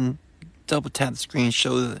follow button, double tap the screen,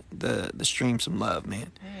 show the stream some love,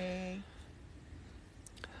 man. Hey.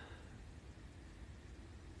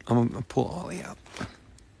 I'm gonna pull Ollie out.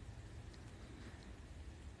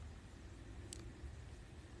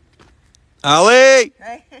 Ollie!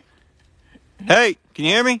 Hey. Hey, can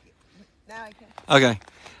you hear me? Now I can. Okay.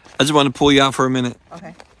 I just wanted to pull you out for a minute.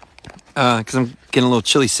 Okay. Because I'm getting a little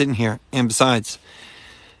chilly sitting here. And besides,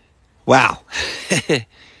 wow. Good.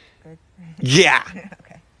 Yeah.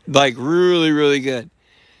 Okay. Like really, really good.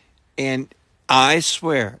 And I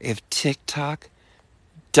swear, if TikTok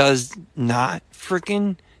does not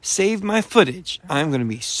freaking save my footage, I'm going to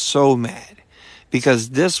be so mad. Because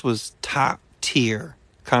this was top tier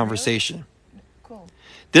conversation. Really? Cool.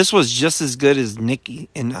 This was just as good as Nikki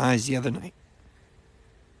and I's the other night.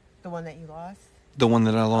 The one that you lost? The one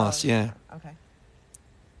that I lost, yeah. Okay.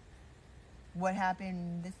 What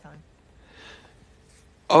happened this time?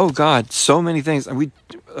 Oh God, so many things.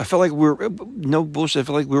 I felt like no bullshit. I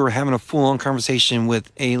felt like we were having a full-on conversation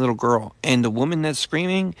with a little girl, and the woman that's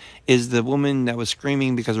screaming is the woman that was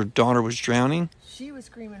screaming because her daughter was drowning. She was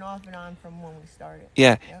screaming off and on from when we started.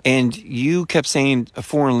 Yeah, Yep. and you kept saying a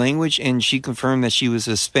foreign language, and she confirmed that she was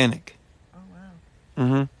Hispanic. Oh wow.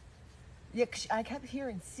 Mm-hmm. Yeah, 'cause I kept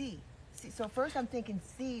hearing C. So first I'm thinking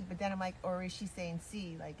C, but then I'm like, or is she saying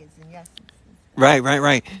C? Like it's in yes. Right.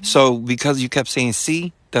 Mm-hmm. So because you kept saying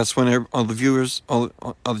C, that's when all the viewers, all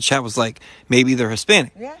the chat was like, maybe they're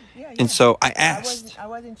Hispanic. Yeah. And so I asked. I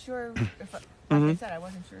wasn't sure. If, like Mm-hmm. I said, I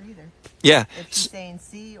wasn't sure either. Yeah. If she's saying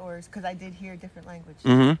C or because I did hear a different language.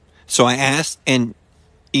 Mm-hmm. So I asked, and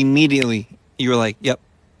immediately you were like, "Yep."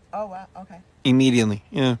 Oh wow. Okay. Immediately,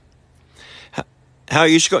 yeah. How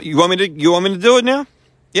you should go? You want me to do it now?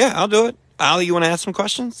 Yeah, I'll do it. Ali, you want to ask some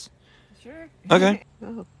questions? Sure. Okay.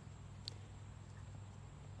 Oh,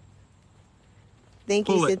 thank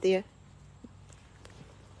you, Pull it. Cynthia.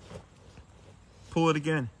 Pull it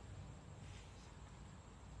again.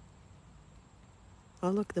 Oh,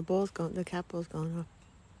 look, the cat ball's going off.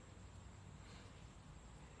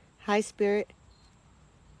 Hi, Spirit.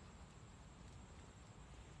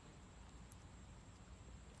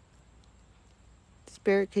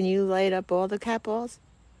 Spirit, can you light up all the cat balls?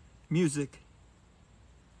 Music.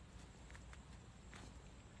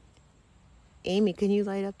 Amy, can you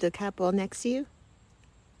light up the cat ball next to you?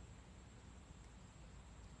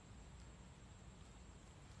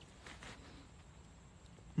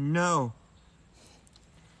 No.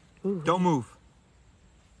 Ooh. Don't move.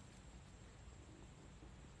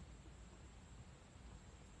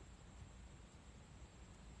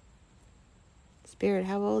 Spirit,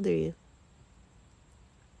 how old are you?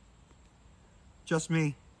 Just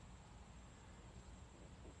me.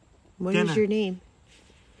 What is your name?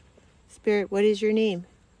 Spirit, what is your name?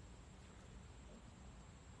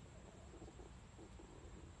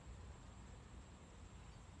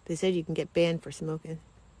 They said you can get banned for smoking.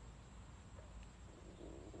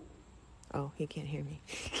 Oh, he can't hear me.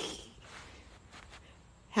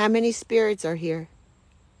 How many spirits are here?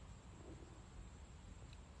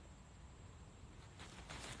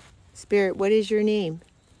 Spirit, what is your name?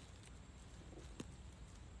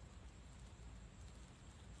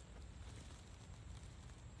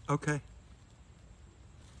 Okay.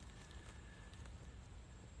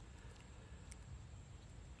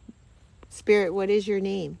 Spirit, what is your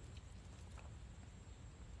name?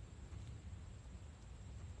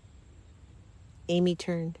 Amy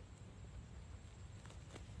turned.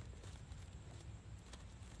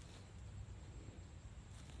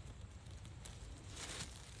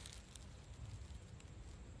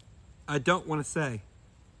 I don't want to say.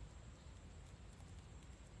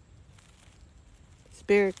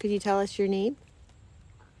 Spirit, could you tell us your name?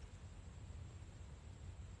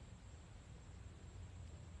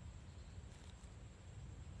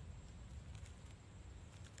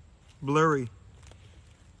 Blurry.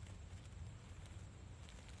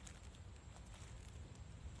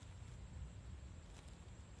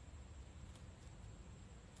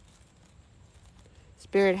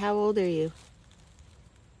 Spirit, how old are you?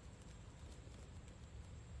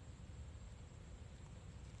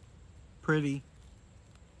 Pretty.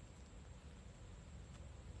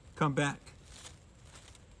 Come back.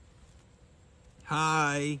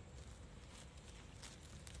 Hi.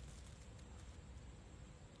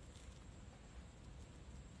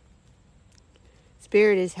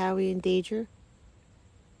 Spirit, is Howie in danger?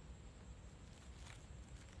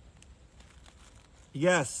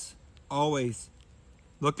 Yes. Always.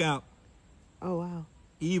 Look out. Oh, wow.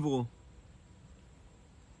 Evil.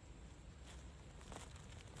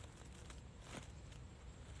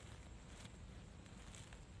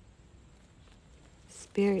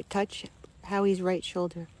 Spirit, touch Howie's right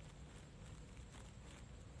shoulder.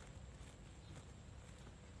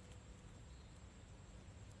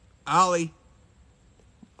 Ollie.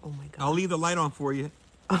 Oh, my God. I'll leave the light on for you.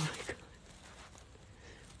 Oh, my God.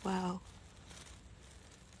 Wow.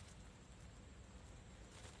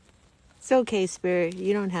 It's okay, Spirit.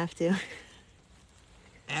 You don't have to.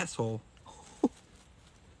 Asshole.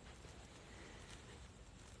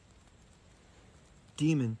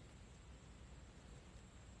 Demon.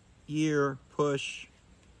 Ear. Push.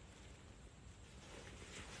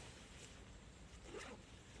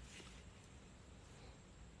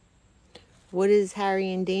 What is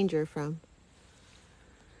Harry in danger from?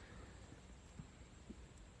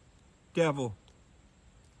 Devil.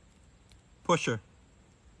 Pusher.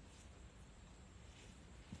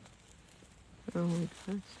 Oh, my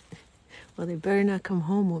gosh. Well, they better not come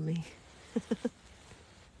home with me.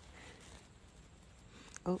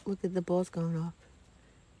 Oh, look at the balls going off.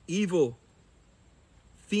 Evil.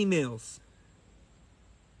 Females.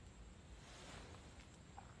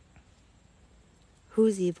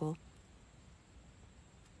 Who's evil?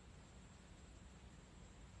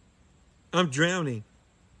 I'm drowning.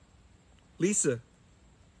 Lisa.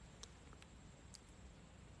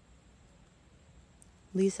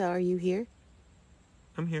 Lisa, are you here?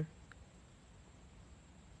 I'm here.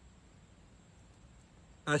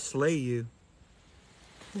 I slay you.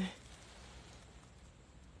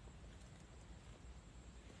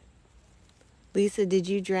 Lisa, did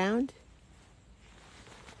you drown?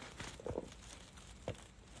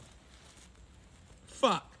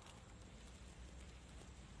 Fuck.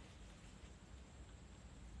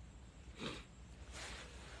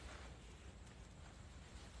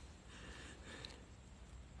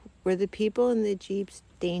 Were Were the people in the Jeeps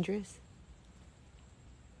dangerous?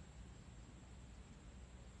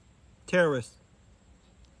 Terrorists.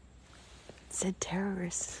 It said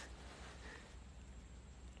terrorists.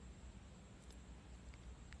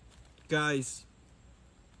 Guys.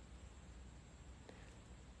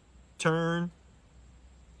 Turn.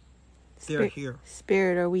 They're here.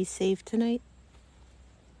 Spirit, are we safe tonight?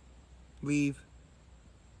 Leave.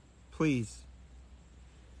 Please.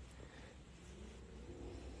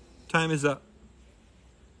 Time is up.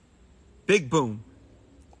 Big boom.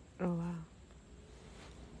 Oh, wow.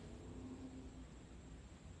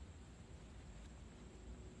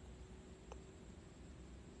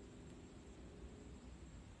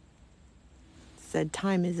 It said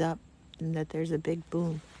time is up and that there's a big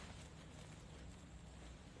boom.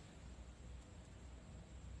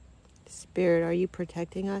 Spirit, are you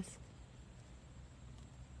protecting us?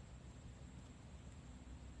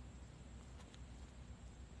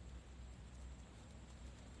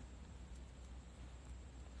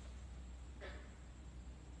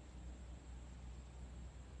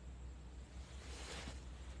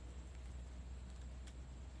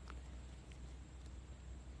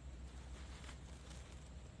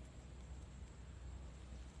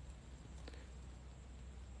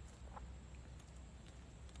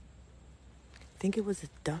 I think it was a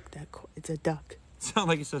duck. It's a duck. Sound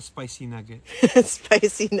like it's a spicy nugget.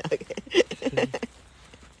 Spicy nugget. It's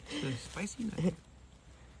a spicy nugget.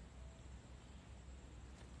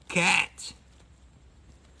 Cat.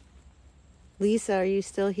 Lisa, are you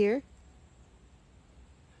still here?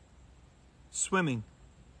 Swimming.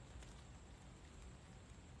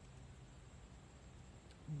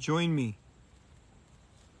 Join me.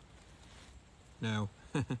 No.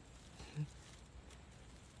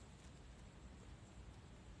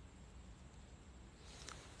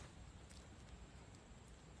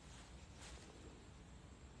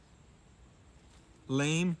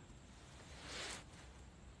 Lame.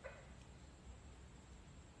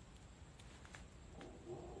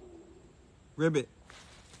 Ribbit.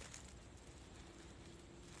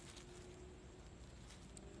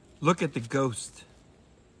 Look at the ghost.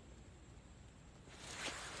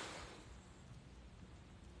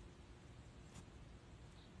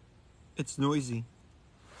 It's noisy.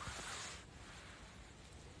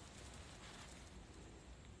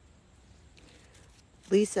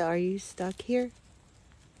 Lisa, are you stuck here?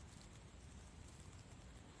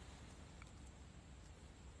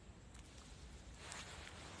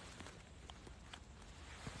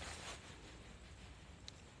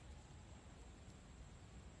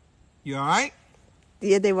 You alright?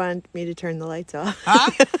 Yeah, they wanted me to turn the lights off.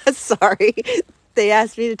 Huh? Sorry. They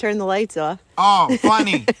asked me to turn the lights off. Oh,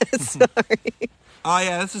 funny. Sorry. Oh,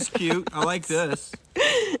 yeah, this is cute. I like this.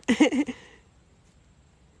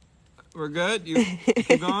 We're good? You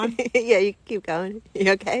keep going? Yeah, you keep going.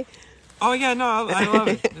 You okay? Oh, yeah, no, I love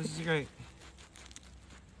it. This is great.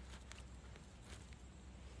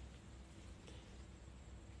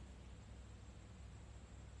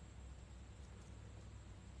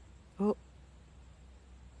 Oh.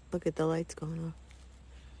 Look at the lights going off.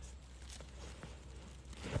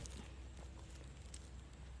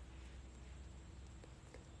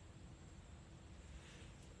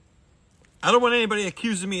 I don't want anybody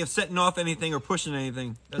accusing me of setting off anything or pushing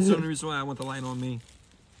anything. That's the only reason why I want the light on me.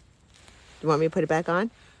 You want me to put it back on?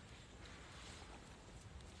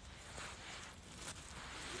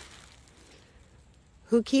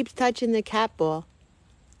 Who keeps touching the cat ball?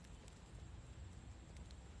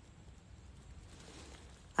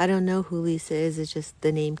 I don't know who Lisa is. It's just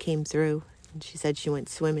the name came through. And she said she went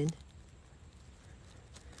swimming.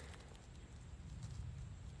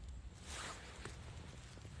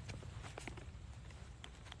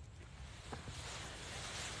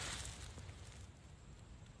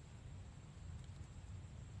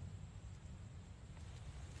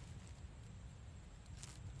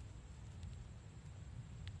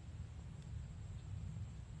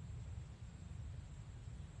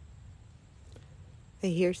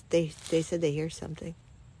 They said they hear something.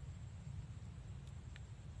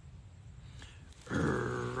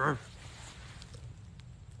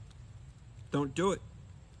 Don't do it.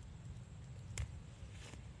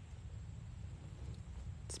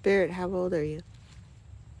 Spirit, how old are you?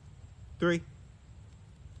 3.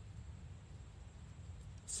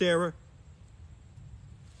 Sarah.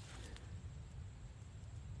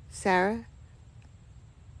 Sarah?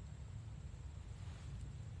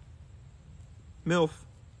 MILF.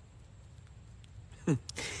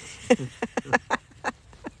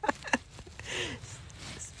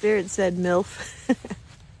 Spirit said MILF.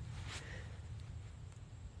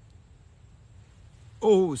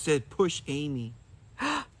 Oh, it said push Amy.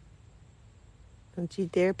 Don't you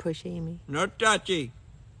dare push Amy. No touchy.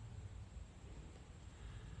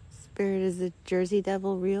 Spirit, is the Jersey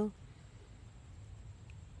Devil real?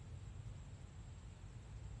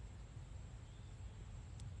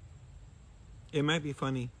 It might be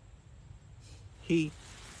funny. He.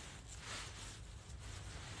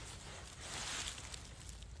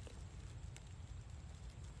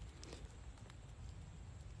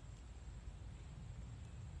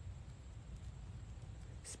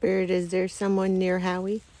 Spirit, is there someone near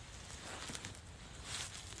Howie?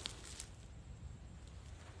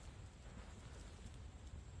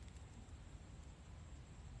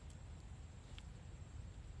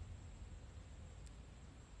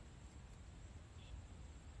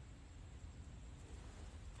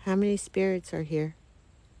 How many spirits are here?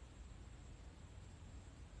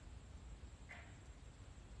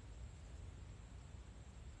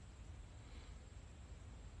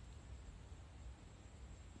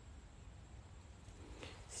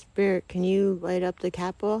 Spirit, can you light up the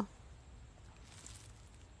cat ball?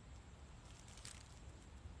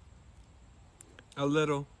 A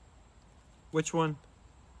little. Which one?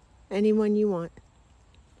 Anyone you want.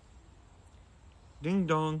 Ding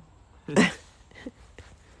dong.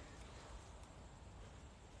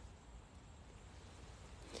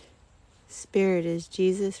 Spirit, is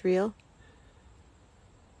Jesus real?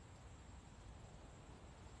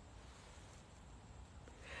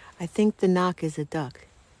 I think the knock is a duck.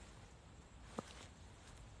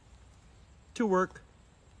 To work.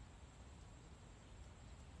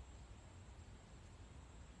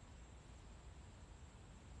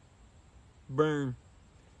 Burn.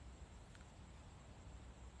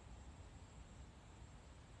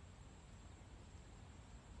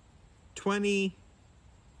 $20.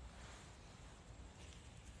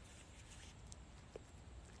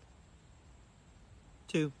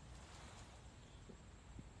 Two.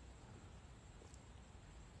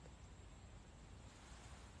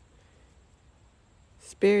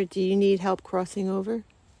 Spirit, do you need help crossing over?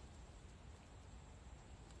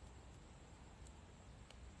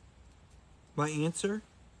 My answer?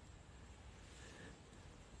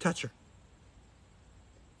 Touch her.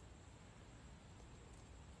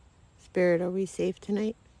 Spirit, are we safe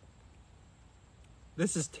tonight?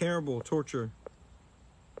 This is terrible torture.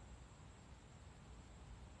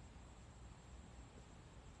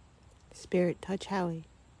 Spirit, touch Howie.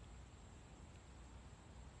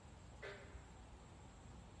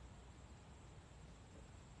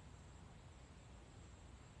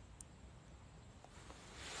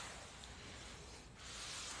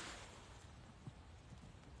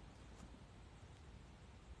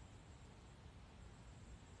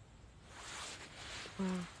 Wow.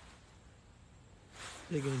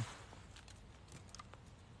 Dig in.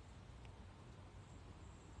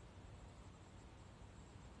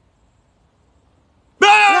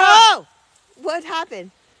 No! What happened?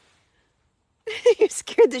 You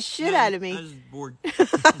scared the shit out of me. I was bored.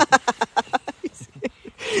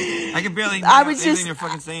 I can barely I hear was anything just- you're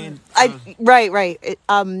fucking saying. Right.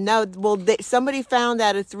 No, well, somebody found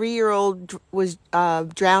that a 3-year-old was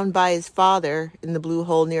drowned by his father in the Blue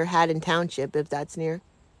Hole near Haddon Township, if that's near.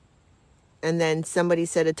 And then somebody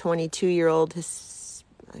said a 22-year-old. Wait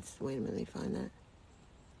a minute, let me find that.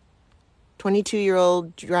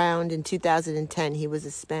 22-year-old drowned in 2010. He was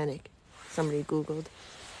Hispanic. Somebody Googled.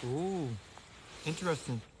 Ooh,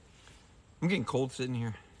 interesting. I'm getting cold sitting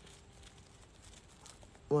here.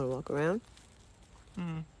 Want to walk around?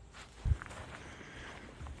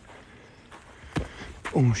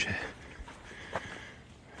 Oh shit.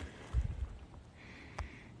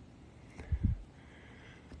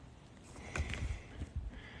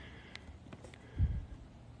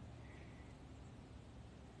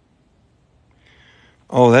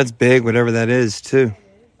 Oh, that's big, whatever that is, too.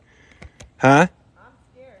 Huh? I'm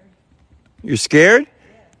scared. You're scared?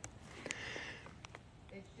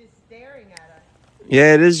 Yeah. It's just staring at us.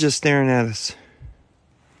 Yeah, it is just staring at us.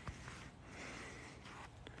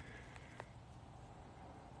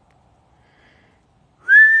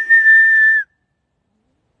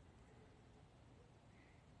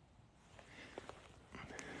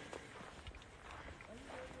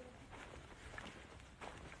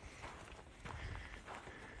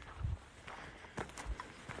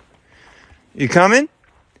 You coming?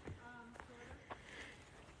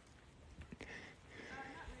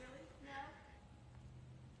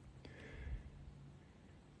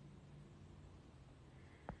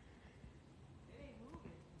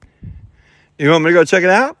 You want me to go check it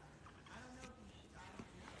out?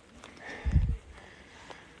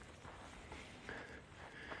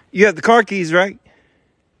 You have the car keys, right?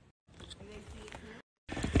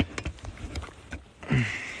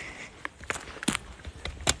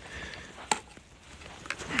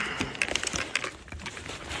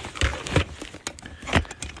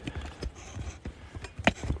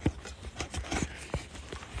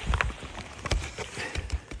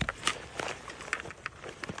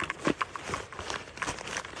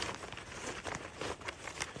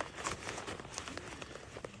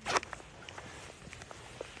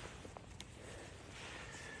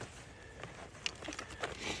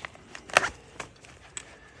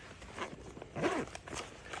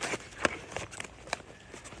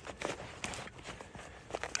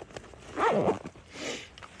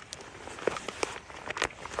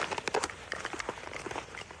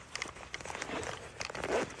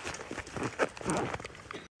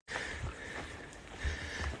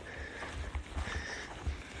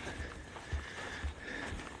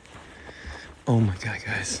 Oh my God,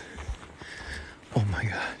 guys. Oh my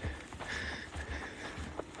God.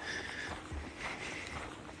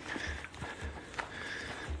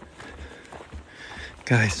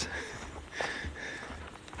 Guys.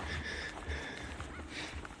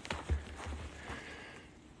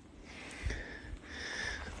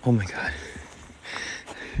 Oh my God.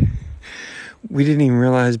 We didn't even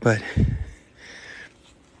realize, but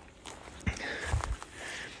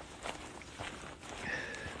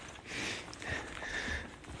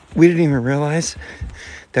we didn't even realize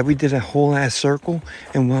that we did a whole ass circle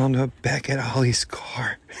and wound up back at Ollie's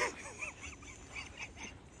car.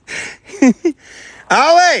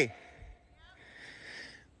 Ollie!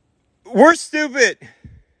 We're stupid.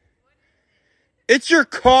 It's your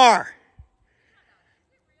car.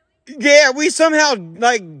 Yeah, we somehow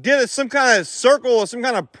like did some kind of circle or some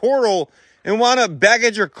kind of portal and wound up back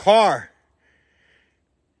at your car.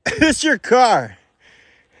 It's your car.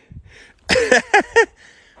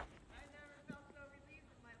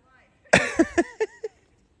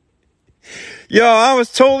 Yo, I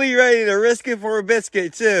was totally ready to risk it for a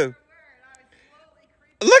biscuit too.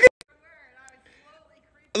 Look at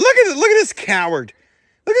this coward.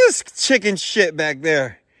 Look at this chicken shit back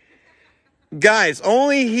there. Guys,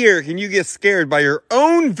 only here can you get scared by your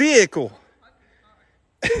own vehicle.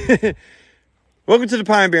 Welcome to the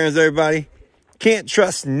Pine Barrens, everybody. Can't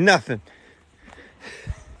trust nothing.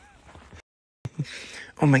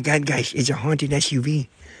 Oh my God, guys, it's a haunted SUV.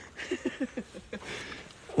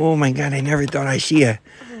 Oh my God, I never thought I'd see a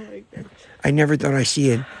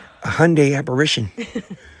Hyundai apparition.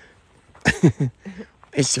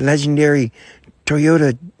 It's the legendary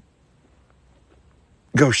Toyota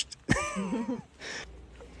Ghost.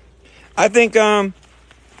 I think we're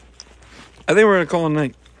gonna call it a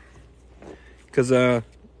night. Cause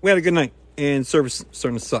we had a good night and service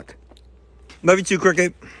starting to suck. Love you too,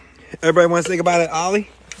 Cricket. Everybody wants to say goodbye to Ollie?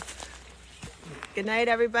 Good night,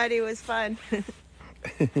 everybody. It was fun.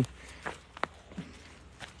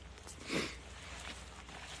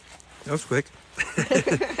 That was quick.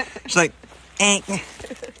 She's like, hey,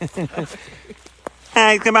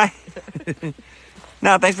 goodbye.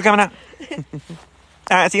 No, thanks for coming out.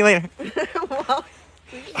 All right, see you later. Well,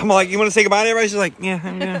 I'm like, you want to say goodbye to everybody? She's like, yeah,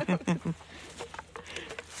 I'm gonna.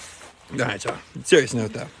 All right, y'all. Serious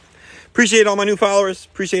note, though. Appreciate all my new followers.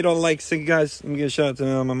 Appreciate all the likes. Thank you, guys. Let me give a shout out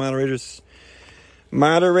to my moderators.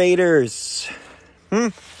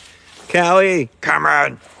 Callie,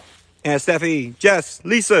 Cameron, and Steffi, Jess,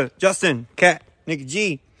 Lisa, Justin, Kat, Nikki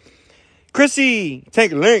G, Chrissy,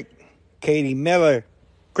 Tank Link, Katie Miller,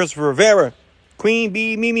 Christopher Rivera, Queen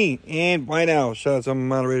Bee Mimi, and White Owl. Shout out to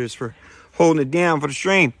my moderators for holding it down for the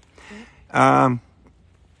stream. K-Bye,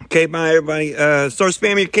 everybody. Start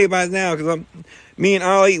spamming your K-Byes now, because me and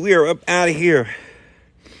Ollie, we are up out of here.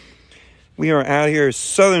 We are out of here.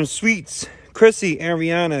 Southern Sweets, Chrissy,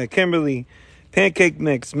 Ariana, Kimberly, Pancake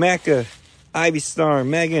Mix, Macca, Ivy Star,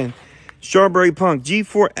 Megan, Strawberry Punk,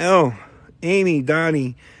 G4L, Amy,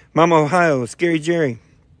 Donnie, Mama Ohio, Scary Jerry,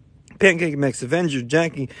 Pancake Mix, Avenger,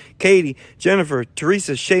 Jackie, Katie, Jennifer,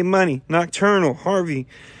 Teresa, Shay Money, Nocturnal, Harvey,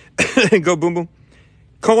 Go Boom Boom,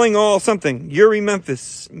 Calling All Something, Yuri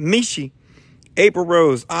Memphis, Mishi, April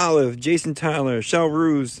Rose, Olive, Jason Tyler, Shell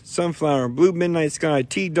Ruse, Sunflower, Blue Midnight Sky,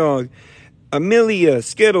 T-Dog, Amelia,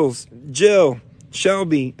 Skittles, Jill,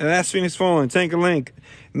 Shelby, Last Phoenix Fallen, Tank Link,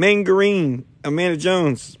 Mangarine, Amanda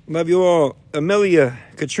Jones, love you all, Amelia,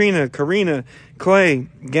 Katrina, Karina, Clay,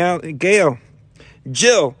 Gail,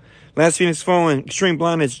 Jill, Last Phoenix Fallen, Extreme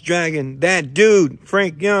Blondage, Dragon, That Dude,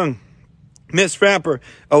 Frank Young, Miss Rapper,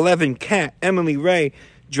 11, Cat, Emily Ray,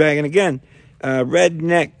 Dragon Again,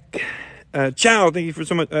 Redneck, Chow, thank you for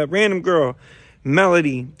so much, Random Girl,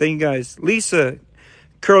 Melody, thank you guys, Lisa,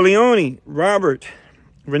 Curleone, Robert,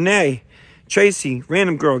 Renee, Tracy,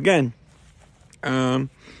 Random Girl again.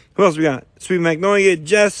 Who else we got? Sweet Magnolia,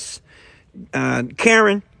 Jess,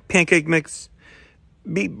 Karen, Pancake Mix,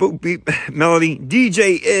 Beep Boop Beep, Melody,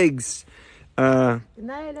 DJ Iggs. good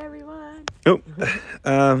night, everyone. Good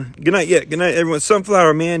night. Yeah, good night, everyone. Sunflower,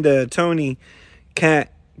 Amanda, Tony,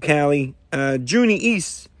 Kat, Callie, Junie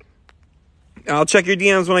East. I'll check your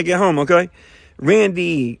DMs when I get home, okay?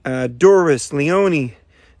 Randy, Doris, Leonie,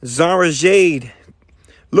 Zara Jade,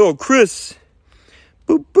 Lil Chris,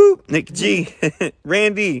 Boop Boop, Nick G,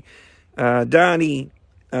 Randy, Donnie,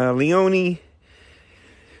 Leonie,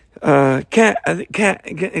 Kat,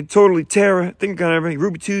 totally Tara, I think I got everybody,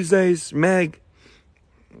 Ruby Tuesdays, Meg.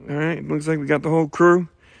 All right, looks like we got the whole crew.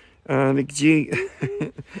 Nick G,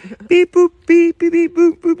 beep boop, beep, beep, beep,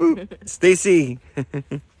 boop, boop, boop. Stacy,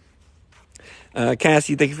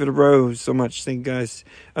 Cassie, thank you for the rose so much. Thank you guys.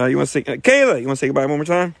 You want to say, Kayla, you want to say goodbye one more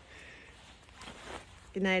time?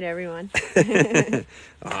 Good night, everyone. See,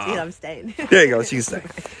 I'm staying. There you go. She can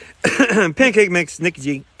stay. Pancake mix, Nikki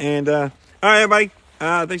G. And all right, everybody.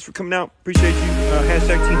 Thanks for coming out. Appreciate you.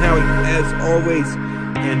 Hashtag Team Howie as always.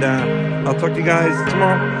 And I'll talk to you guys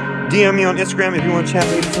tomorrow. DM me on Instagram if you want to chat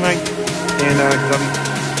later tonight. And because I'll be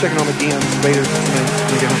checking on my DMs later tonight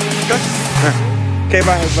when I get home. Okay? All right. Okay,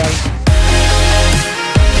 bye, everybody.